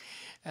 and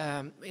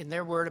Browning, in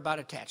their word about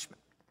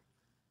attachment.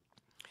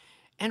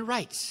 And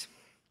rights.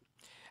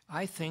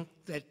 I think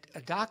that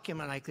a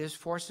document like this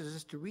forces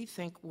us to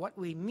rethink what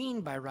we mean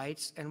by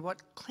rights and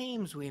what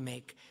claims we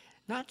make,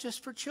 not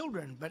just for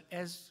children, but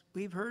as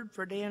we've heard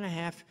for a day and a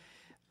half,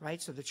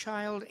 rights of the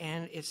child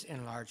and its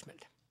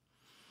enlargement.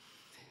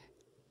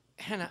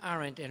 Hannah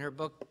Arendt, in her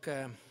book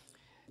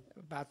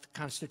about the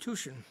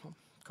Constitution,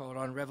 called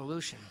On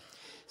Revolution,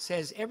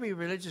 says every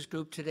religious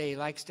group today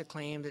likes to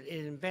claim that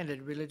it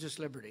invented religious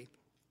liberty.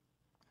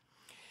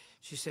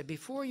 She said,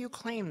 before you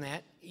claim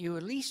that, you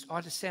at least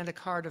ought to send a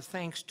card of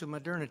thanks to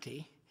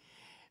modernity,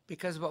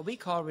 because what we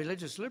call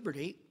religious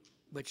liberty,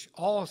 which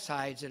all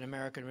sides in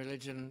American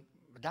religion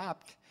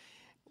adopt,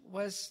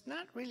 was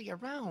not really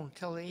around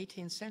till the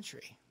 18th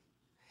century.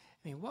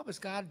 I mean, what was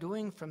God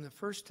doing from the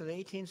 1st to the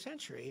 18th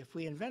century if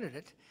we invented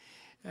it?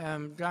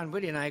 John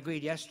Whitty and I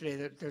agreed yesterday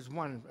that there's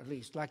one, at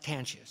least,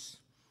 Lactantius.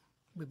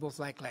 We both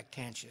like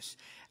Lactantius.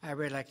 I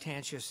read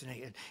Lactantius, and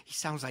he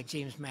sounds like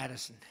James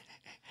Madison.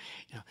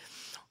 You know,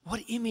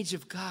 what image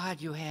of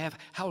God you have,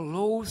 how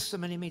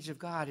loathsome an image of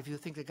God if you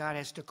think that God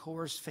has to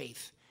coerce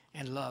faith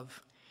and love.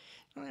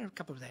 Well, there were a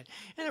couple of that.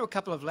 And there were a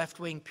couple of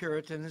left-wing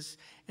Puritans,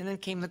 and then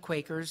came the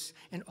Quakers,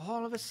 and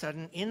all of a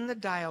sudden, in the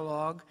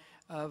dialogue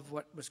of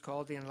what was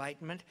called the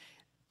Enlightenment,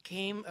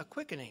 came a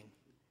quickening.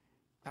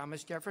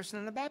 Thomas Jefferson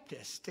and the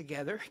Baptists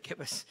together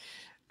give us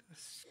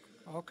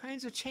all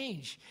kinds of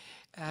change.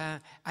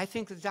 I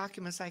think that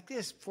documents like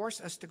this force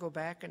us to go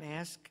back and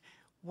ask,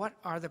 what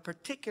are the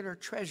particular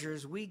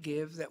treasures we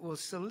give that will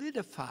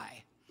solidify,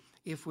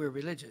 if we're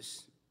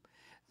religious,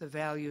 the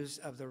values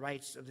of the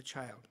rights of the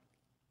child?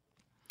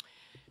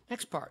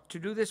 Next part, to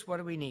do this, what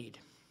do we need?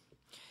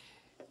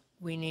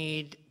 We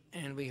need,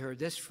 and we heard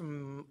this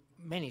from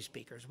many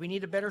speakers, we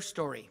need a better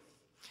story.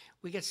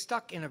 We get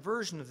stuck in a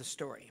version of the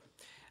story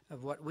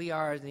of what we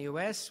are in the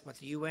U.S., what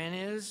the UN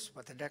is,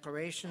 what the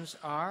declarations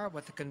are,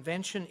 what the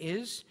convention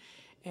is,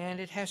 and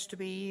it has to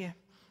be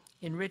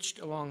enriched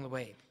along the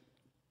way.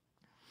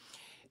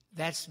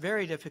 That's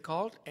very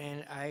difficult,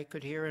 and I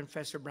could hear in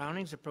Professor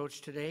Browning's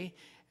approach today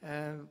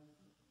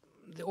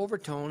the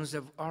overtones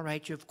of, all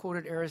right, you've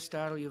quoted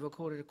Aristotle, you've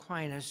quoted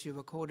Aquinas,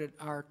 you've quoted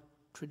our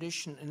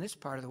tradition in this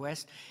part of the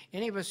West.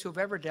 Any of us who've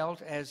ever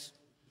dealt, as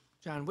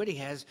John Whitty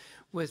has,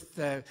 with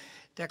the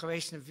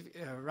Declaration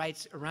of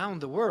Rights around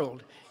the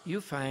world,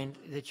 you find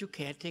that you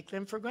can't take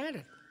them for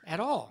granted at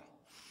all.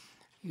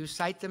 You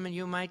cite them and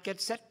you might get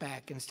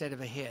setback instead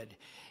of ahead.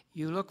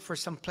 You look for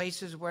some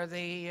places where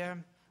they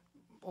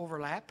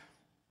overlap.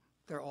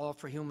 They're all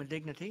for human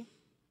dignity.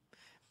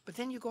 But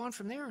then you go on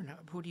from there, and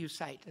who do you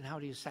cite and how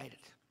do you cite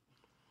it?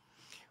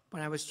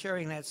 When I was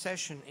chairing that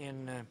session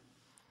in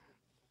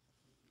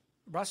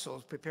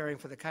Brussels, preparing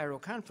for the Cairo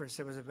conference,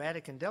 there was a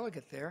Vatican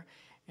delegate there,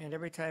 and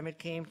every time it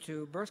came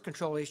to birth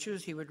control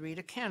issues, he would read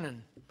a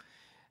canon.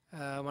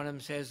 One of them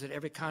says that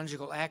every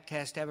conjugal act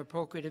has to have a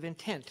procreative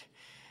intent.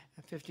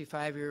 A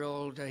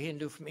 55-year-old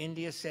Hindu from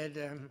India said,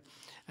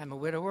 I'm a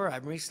widower,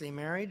 I'm recently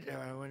married.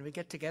 When we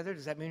get together,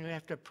 does that mean we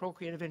have to have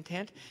procreative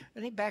intent?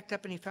 And he backed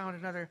up and he found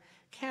another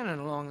canon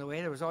along the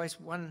way. There was always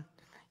one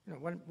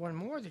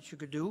more that you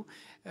could do.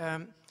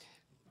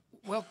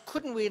 Well,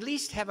 couldn't we at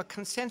least have a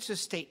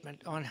consensus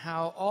statement on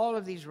how all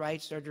of these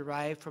rights are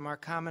derived from our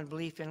common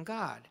belief in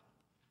God?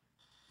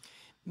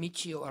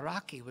 Michio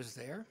Araki was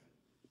there,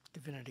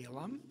 divinity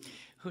alum,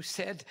 who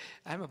said,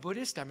 I'm a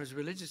Buddhist, I'm as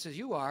religious as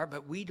you are,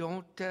 but we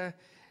don't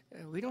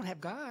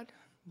have God.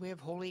 We have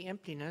holy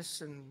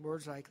emptiness and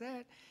words like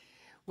that.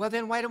 Well,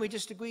 then why don't we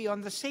just agree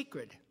on the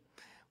sacred?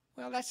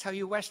 Well, that's how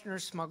you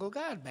Westerners smuggle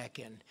God back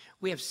in.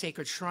 We have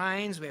sacred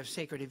shrines, we have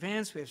sacred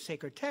events, we have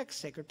sacred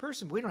texts, sacred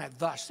person. We don't have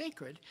the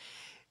sacred.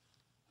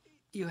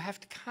 You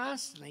have to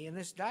constantly, in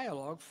this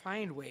dialogue,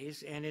 find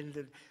ways, and in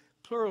the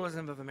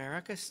pluralism of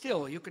America,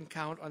 still you can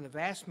count on the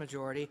vast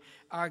majority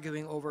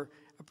arguing over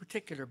a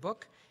particular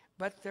book,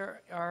 but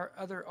there are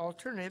other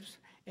alternatives,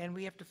 and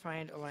we have to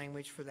find a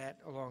language for that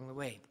along the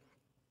way.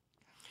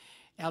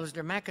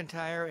 Alasdair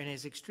MacIntyre, in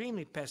his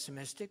extremely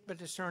pessimistic but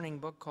discerning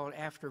book called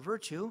After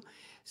Virtue,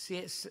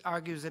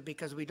 argues that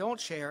because we don't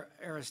share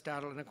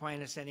Aristotle and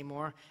Aquinas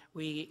anymore,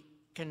 we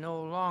can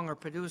no longer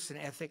produce an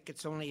ethic,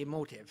 it's only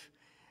emotive.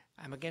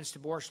 I'm against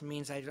abortion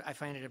means I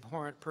find it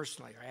abhorrent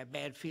personally, or I have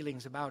bad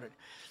feelings about it.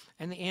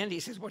 In the end, he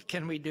says, what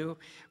can we do?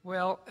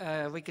 Well,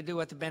 we could do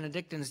what the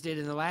Benedictines did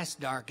in the last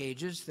dark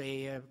ages.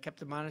 They kept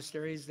the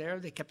monasteries there,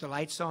 they kept the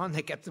lights on,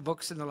 they kept the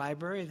books in the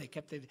library, they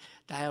kept the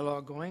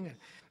dialogue going.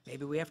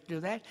 Maybe we have to do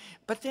that.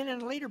 But then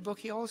in a later book,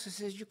 he also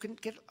says you can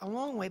get a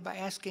long way by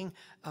asking,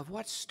 of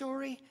what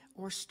story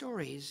or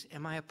stories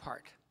am I a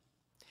part?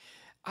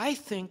 I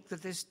think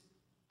that this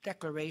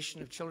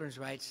Declaration of Children's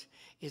Rights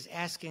is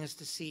asking us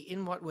to see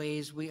in what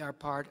ways we are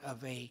part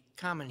of a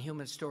common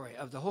human story,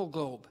 of the whole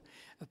globe,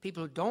 of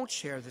people who don't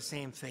share the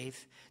same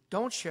faith,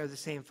 don't share the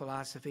same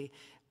philosophy,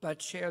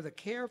 but share the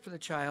care for the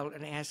child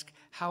and ask,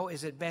 how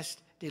is it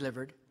best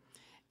delivered?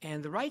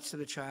 And the rights of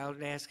the child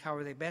and ask, how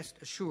are they best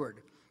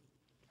assured?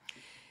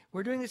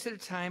 We're doing this at a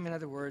time, in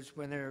other words,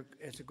 when there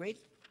is a great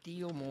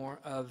deal more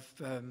of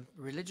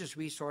religious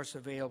resource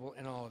available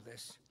in all of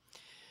this.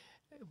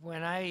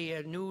 When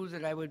I knew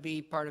that I would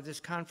be part of this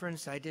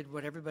conference, I did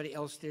what everybody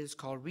else did. It's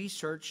called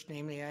research,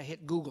 namely I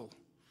hit Google.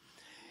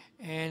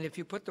 And if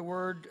you put the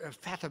word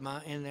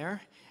Fatima in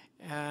there,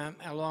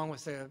 along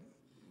with the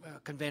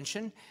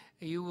convention,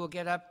 you will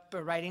get up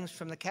writings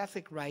from the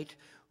Catholic Rite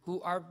who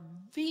are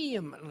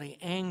vehemently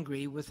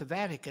angry with the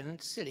Vatican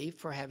City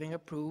for having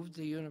approved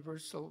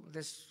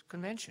this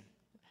convention.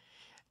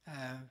 In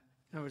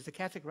other words, the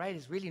Catholic Rite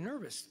is really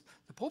nervous.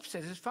 The Pope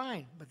says it's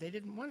fine, but they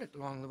didn't want it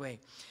along the way.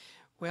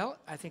 Well,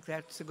 I think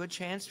that's a good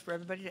chance for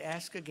everybody to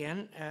ask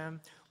again,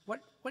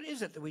 what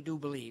is it that we do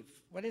believe?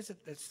 What is it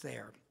that's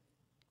there?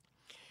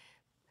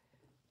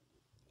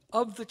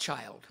 Of the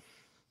child,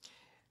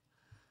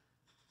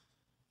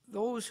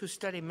 those who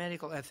study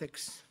medical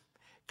ethics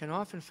can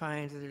often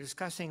find that they're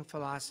discussing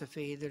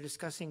philosophy, they're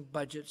discussing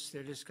budgets,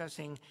 they're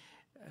discussing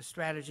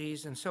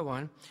strategies, and so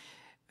on,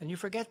 and you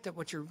forget that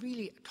what you're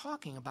really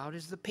talking about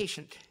is the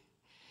patient.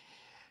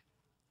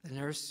 The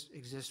nurse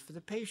exists for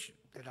the patient.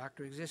 The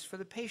doctor exists for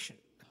the patient.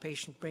 The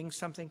patient brings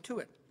something to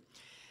it.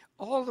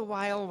 All the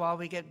while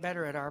we get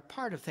better at our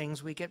part of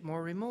things, we get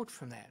more remote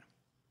from that.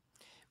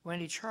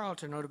 Wendy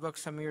Charlton wrote a book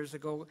some years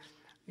ago,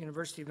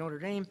 University of Notre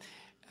Dame,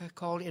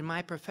 called In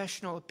My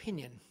Professional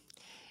Opinion,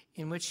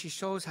 in which she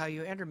shows how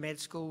you enter med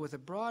school with a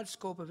broad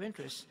scope of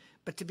interests,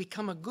 but to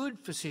become a good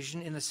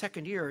physician in the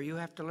second year, you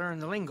have to learn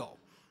the lingo.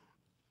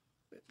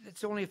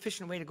 It's the only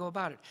efficient way to go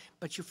about it,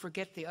 but you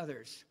forget the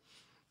others.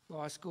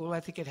 Law school, I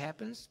think it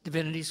happens.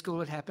 Divinity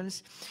school, it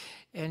happens.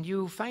 And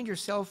you find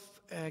yourself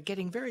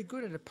getting very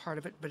good at a part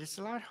of it, but it's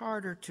a lot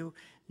harder to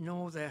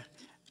know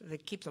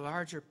keep the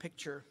larger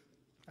picture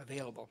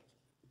available.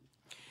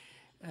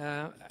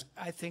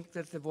 I think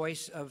that the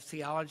voice of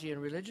theology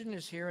and religion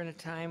is here in a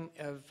time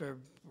of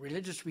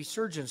religious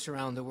resurgence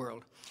around the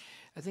world.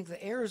 I think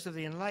the heirs of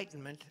the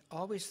Enlightenment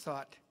always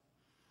thought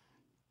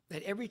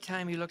that every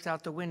time you looked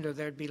out the window,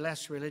 there'd be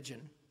less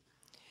religion.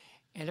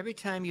 And every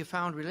time you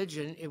found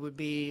religion, it would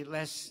be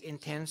less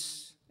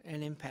intense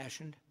and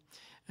impassioned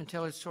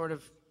until it sort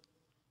of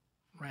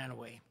ran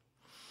away.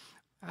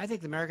 I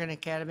think the American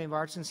Academy of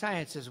Arts and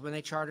Sciences, when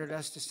they chartered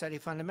us to study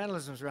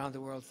fundamentalisms around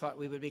the world, thought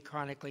we would be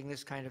chronicling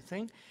this kind of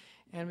thing,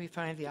 and we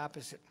find the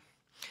opposite.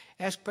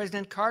 Ask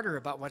President Carter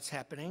about what's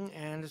happening,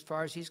 and as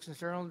far as he's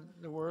concerned,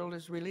 the world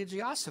is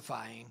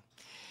religiosifying.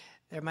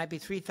 There might be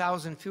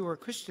 3,000 fewer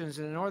Christians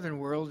in the northern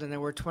world than there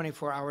were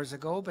 24 hours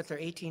ago, but there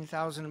are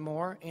 18,000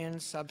 more in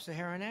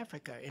sub-Saharan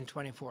Africa in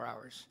 24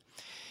 hours.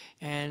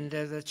 And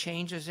the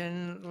changes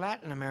in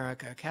Latin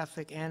America,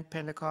 Catholic and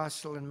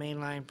Pentecostal and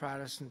mainline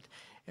Protestant,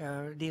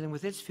 dealing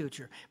with its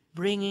future,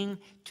 bringing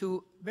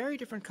to very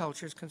different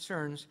cultures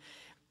concerns.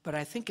 But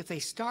I think if they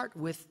start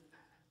with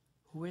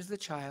who is the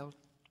child,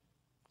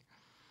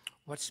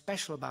 what's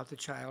special about the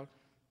child,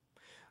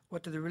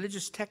 what do the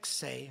religious texts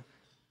say,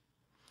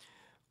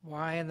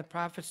 why in the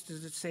prophets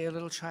does it say a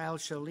little child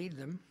shall lead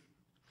them,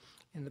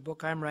 In the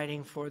book I'm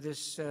writing for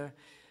this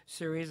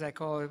series, I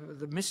call it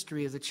The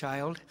Mystery of the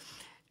Child.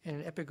 And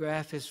an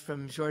epigraph is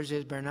from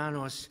Georges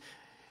Bernanos,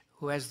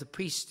 who, as the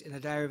priest in the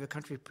Diary of a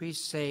Country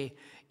Priest, say,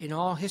 in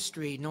all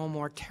history, no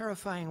more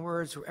terrifying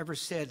words were ever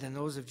said than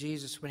those of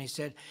Jesus when he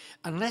said,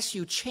 unless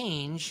you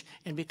change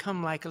and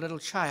become like a little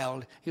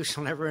child, you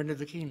shall never enter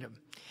the kingdom.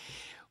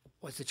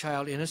 Was the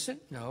child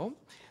innocent? No.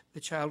 The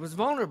child was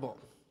vulnerable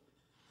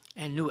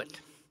and knew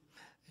it.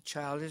 The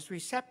child is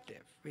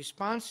receptive,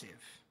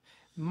 responsive,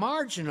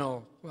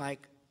 marginal,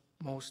 like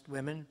most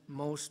women,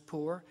 most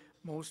poor,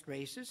 most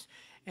races,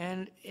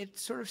 and it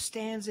sort of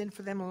stands in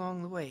for them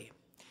along the way.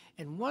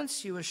 And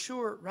once you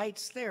assure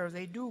rights there,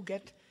 they do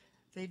get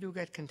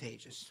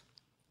contagious.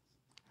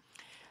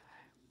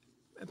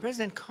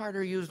 President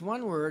Carter used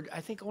one word, I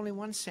think only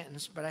one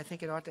sentence, but I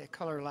think it ought to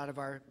color a lot of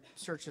our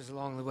searches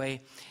along the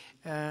way.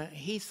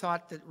 He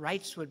thought that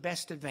rights would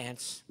best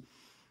advance,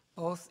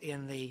 both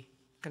in the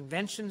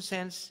convention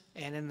sense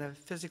and in the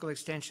physical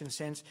extension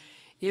sense,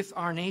 if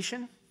our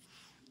nation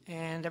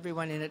and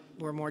everyone in it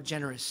were more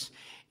generous.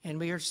 And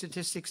we heard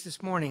statistics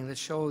this morning that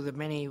show the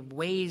many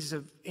ways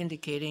of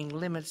indicating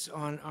limits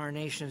on our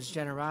nation's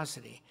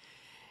generosity,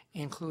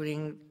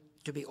 including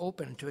to be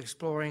open to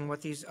exploring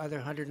what these other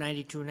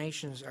 192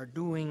 nations are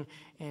doing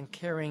and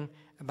caring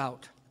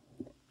about.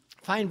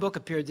 A fine book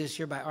appeared this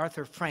year by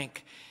Arthur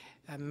Frank,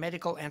 a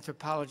medical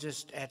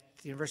anthropologist at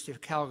the University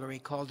of Calgary,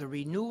 called The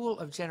Renewal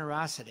of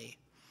Generosity,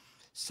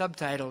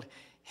 subtitled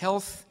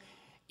Health,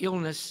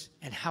 Illness,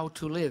 and How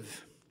to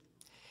Live.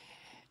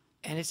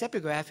 And its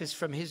epigraph is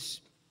from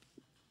his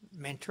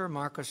mentor,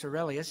 Marcus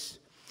Aurelius,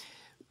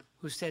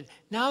 who said,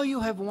 now you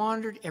have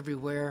wandered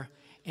everywhere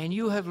and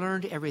you have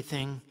learned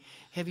everything.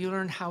 Have you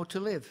learned how to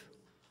live?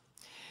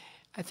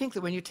 I think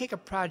that when you take a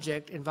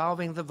project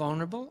involving the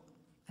vulnerable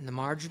and the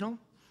marginal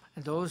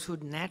and those who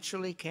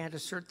naturally can't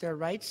assert their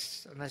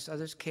rights unless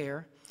others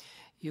care,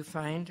 you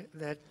find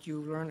that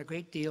you learn a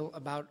great deal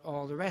about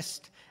all the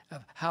rest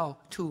of how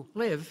to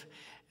live.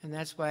 And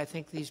that's why I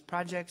think these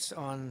projects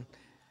on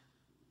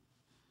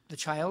the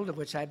child, of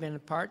which I've been a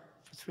part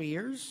for 3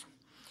 years,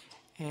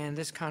 and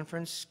this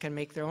conference can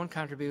make their own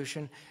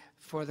contribution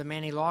for the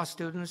many law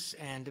students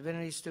and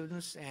divinity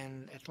students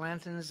and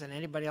Atlantans and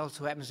anybody else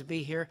who happens to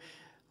be here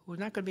who's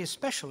not going to be a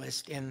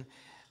specialist in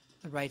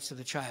the rights of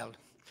the child.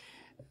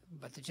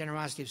 But the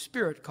generosity of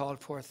spirit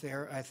called forth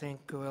there, I think,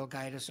 will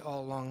guide us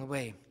all along the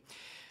way.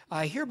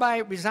 I hereby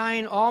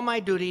resign all my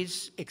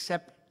duties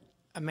except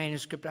a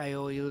manuscript I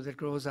owe you that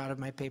grows out of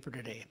my paper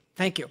today.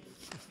 Thank you.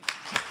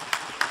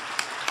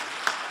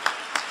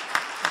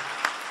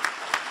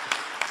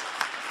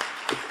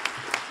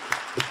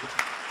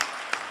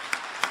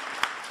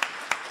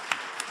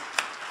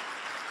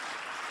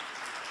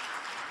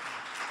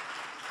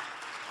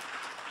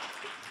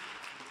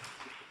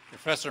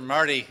 Professor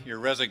Marty, your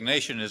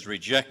resignation is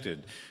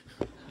rejected.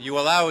 You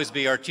will always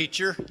be our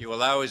teacher, you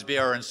will always be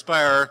our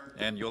inspirer,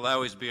 and you will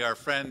always be our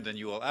friend, and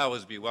you will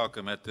always be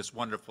welcome at this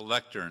wonderful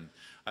lectern.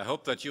 I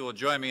hope that you will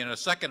join me in a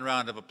second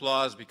round of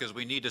applause because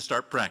we need to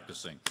start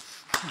practicing.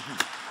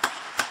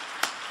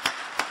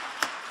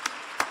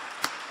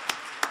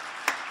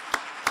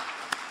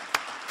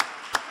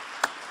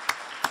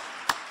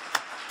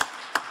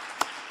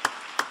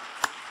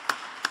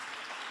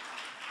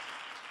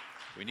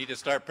 We need to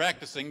start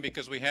practicing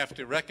because we have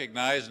to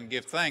recognize and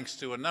give thanks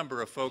to a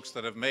number of folks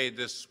that have made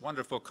this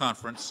wonderful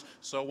conference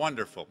so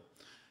wonderful.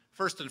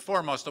 First and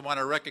foremost, I want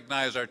to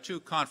recognize our two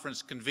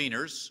conference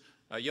conveners,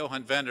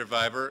 Johan van der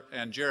Vijver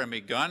and Jeremy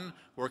Gunn,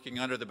 working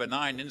under the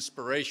benign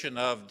inspiration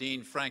of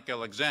Dean Frank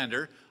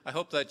Alexander. I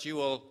hope that you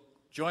will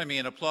join me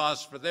in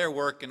applause for their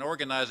work in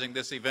organizing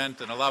this event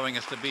and allowing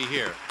us to be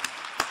here.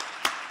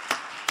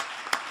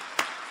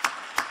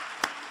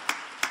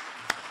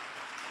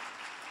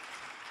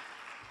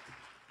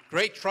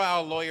 Great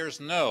trial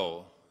lawyers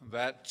know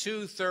that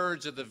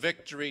 2/3 of the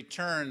victory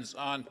turns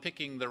on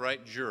picking the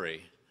right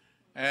jury.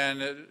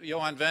 And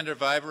Johan van der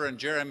Vijver and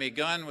Jeremy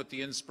Gunn, with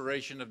the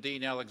inspiration of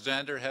Dean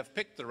Alexander, have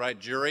picked the right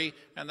jury,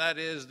 and that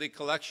is the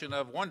collection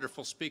of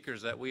wonderful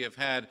speakers that we have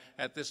had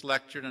at this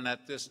lectern and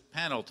at this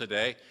panel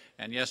today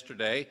and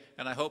yesterday.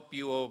 And I hope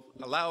you will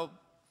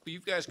you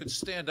guys could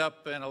stand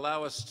up and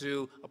allow us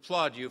to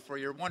applaud you for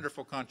your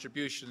wonderful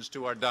contributions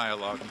to our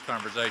dialogue and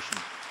conversation.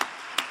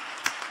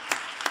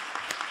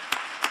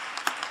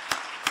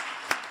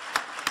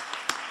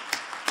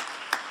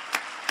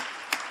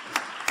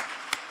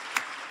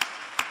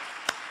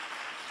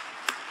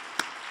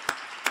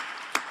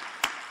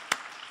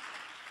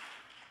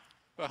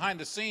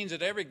 Behind the scenes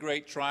at every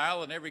great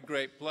trial and every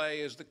great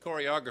play is the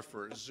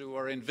choreographers, who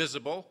are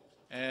invisible,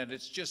 and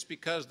it's just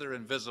because they're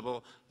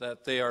invisible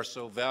that they are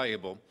so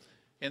valuable.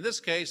 In this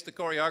case, the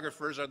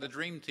choreographers are the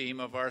dream team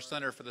of our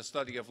Center for the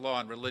Study of Law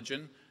and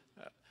Religion.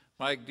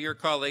 My dear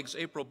colleagues,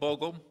 April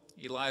Bogle,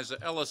 Eliza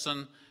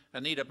Ellison,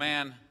 Anita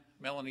Mann,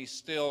 Melanie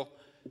Still,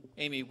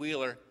 Amy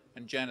Wheeler,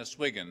 and Janice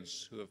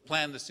Wiggins, who have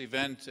planned this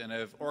event and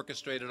have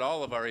orchestrated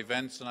all of our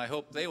events, and I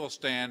hope they will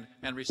stand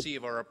and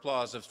receive our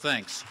applause of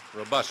thanks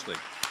robustly.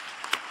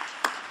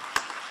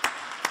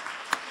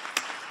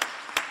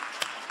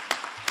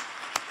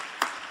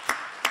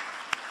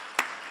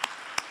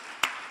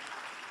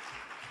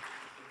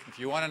 If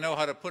you want to know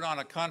how to put on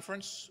a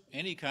conference,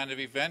 any kind of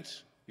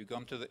event, you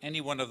come to any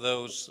one of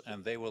those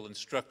and they will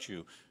instruct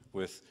you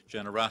with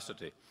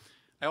generosity.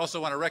 I also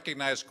want to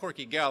recognize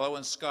Corky Gallo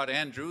and Scott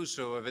Andrews,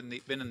 who have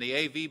been in the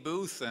AV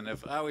booth and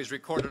have always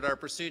recorded our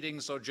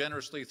proceedings so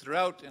generously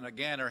throughout, and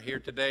again are here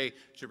today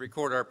to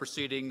record our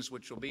proceedings,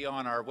 which will be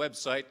on our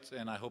website,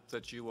 and I hope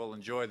that you will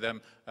enjoy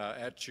them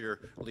at your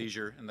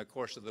leisure in the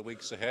course of the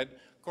weeks ahead.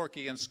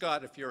 Corky and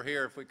Scott, if you're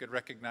here, if we could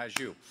recognize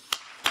you.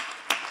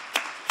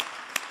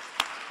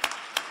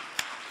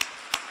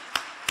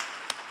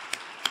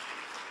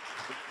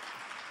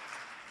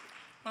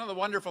 One of the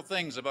wonderful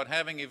things about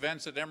having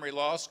events at Emory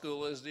Law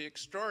School is the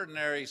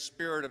extraordinary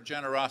spirit of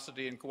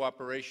generosity and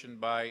cooperation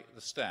by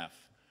the staff,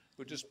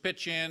 who just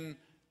pitch in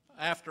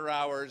after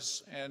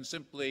hours and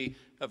simply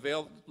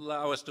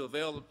allow us to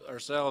avail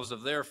ourselves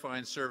of their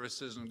fine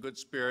services and good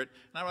spirit.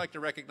 And I would like to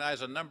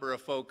recognize a number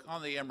of folk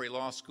on the Emory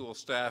Law School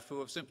staff who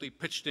have simply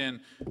pitched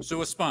in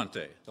sua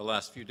sponte the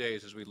last few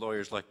days, as we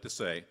lawyers like to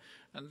say.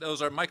 And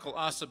those are Michael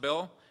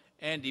Ossabel,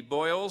 Andy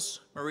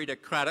Boyles,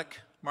 Marita Craddock,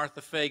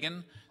 Martha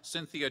Fagan,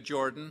 Cynthia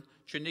Jordan,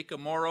 Chanika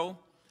Morrow,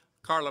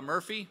 Carla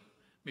Murphy,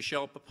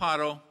 Michelle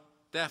Papato,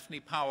 Daphne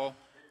Powell,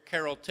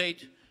 Carol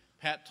Tate,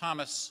 Pat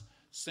Thomas,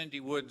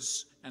 Cindy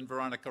Woods, and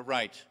Veronica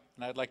Wright.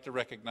 And I'd like to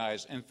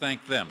recognize and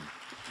thank them.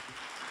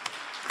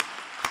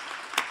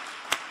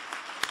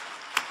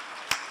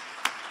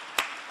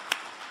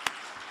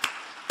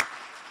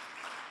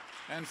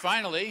 And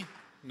finally,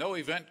 no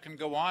event can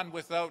go on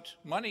without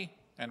money.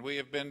 And we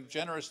have been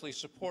generously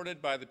supported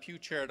by the Pew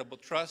Charitable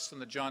Trust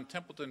and the John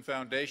Templeton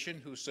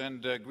Foundation, who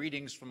send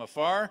greetings from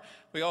afar.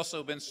 We also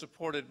have been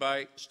supported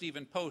by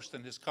Stephen Post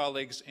and his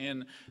colleagues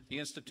in the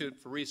Institute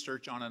for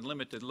Research on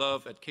Unlimited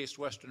Love at Case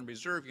Western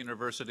Reserve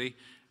University,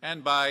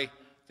 and by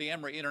the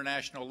Emory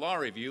International Law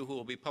Review, who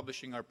will be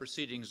publishing our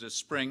proceedings this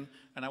spring.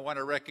 And I want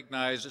to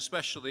recognize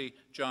especially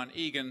John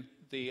Egan,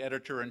 the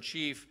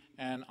editor-in-chief,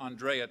 and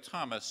Andrea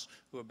Thomas,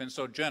 who have been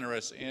so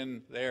generous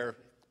in their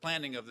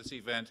planning of this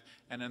event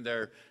and in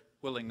their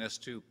willingness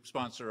to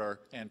sponsor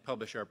and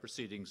publish our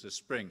proceedings this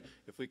spring.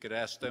 If we could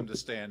ask them to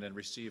stand and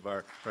receive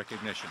our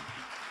recognition.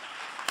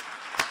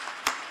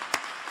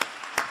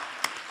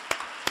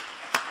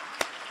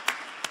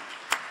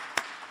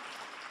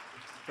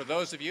 For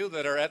those of you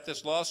that are at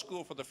this law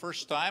school for the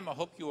first time, I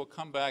hope you will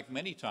come back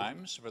many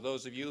times. For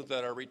those of you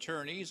that are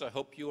returnees, I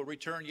hope you will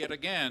return yet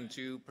again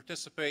to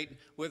participate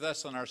with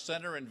us in our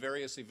center in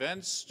various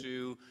events,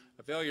 to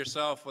avail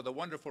yourself of the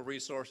wonderful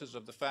resources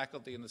of the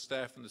faculty and the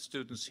staff and the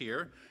students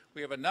here.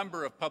 We have a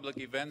number of public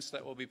events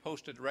that will be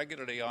posted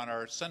regularly on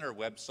our center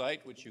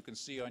website, which you can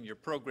see on your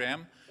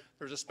program.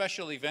 There's a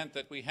special event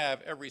that we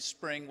have every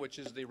spring, which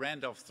is the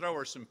Randolph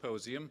Thrower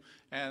Symposium,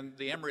 and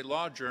the Emory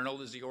Law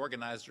Journal is the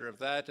organizer of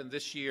that, and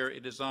this year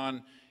it is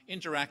on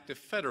interactive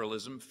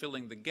federalism,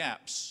 filling the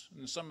gaps.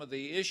 And some of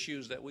the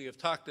issues that we have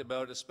talked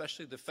about,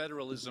 especially the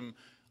federalism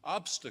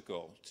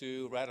obstacle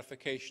to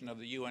ratification of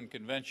the UN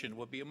Convention,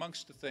 will be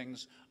amongst the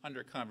things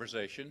under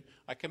conversation.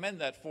 I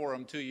commend that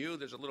forum to you.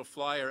 There's a little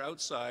flyer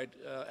outside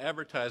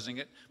advertising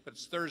it, but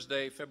it's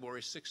Thursday,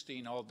 February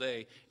 16, all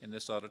day in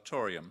this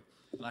auditorium.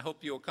 And I hope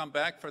you'll come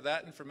back for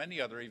that and for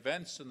many other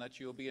events, and that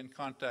you'll be in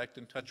contact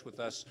and touch with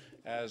us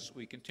as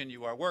we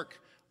continue our work.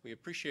 We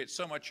appreciate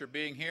so much your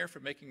being here, for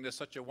making this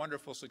such a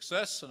wonderful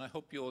success, and I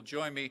hope you'll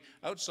join me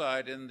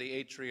outside in the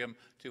atrium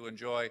to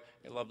enjoy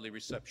a lovely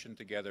reception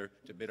together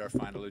to bid our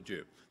final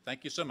adieu.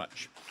 Thank you so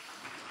much.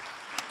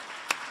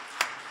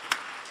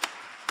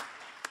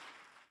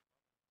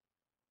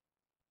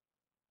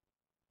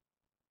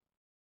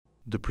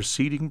 The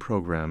preceding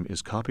program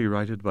is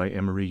copyrighted by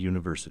Emory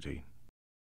University.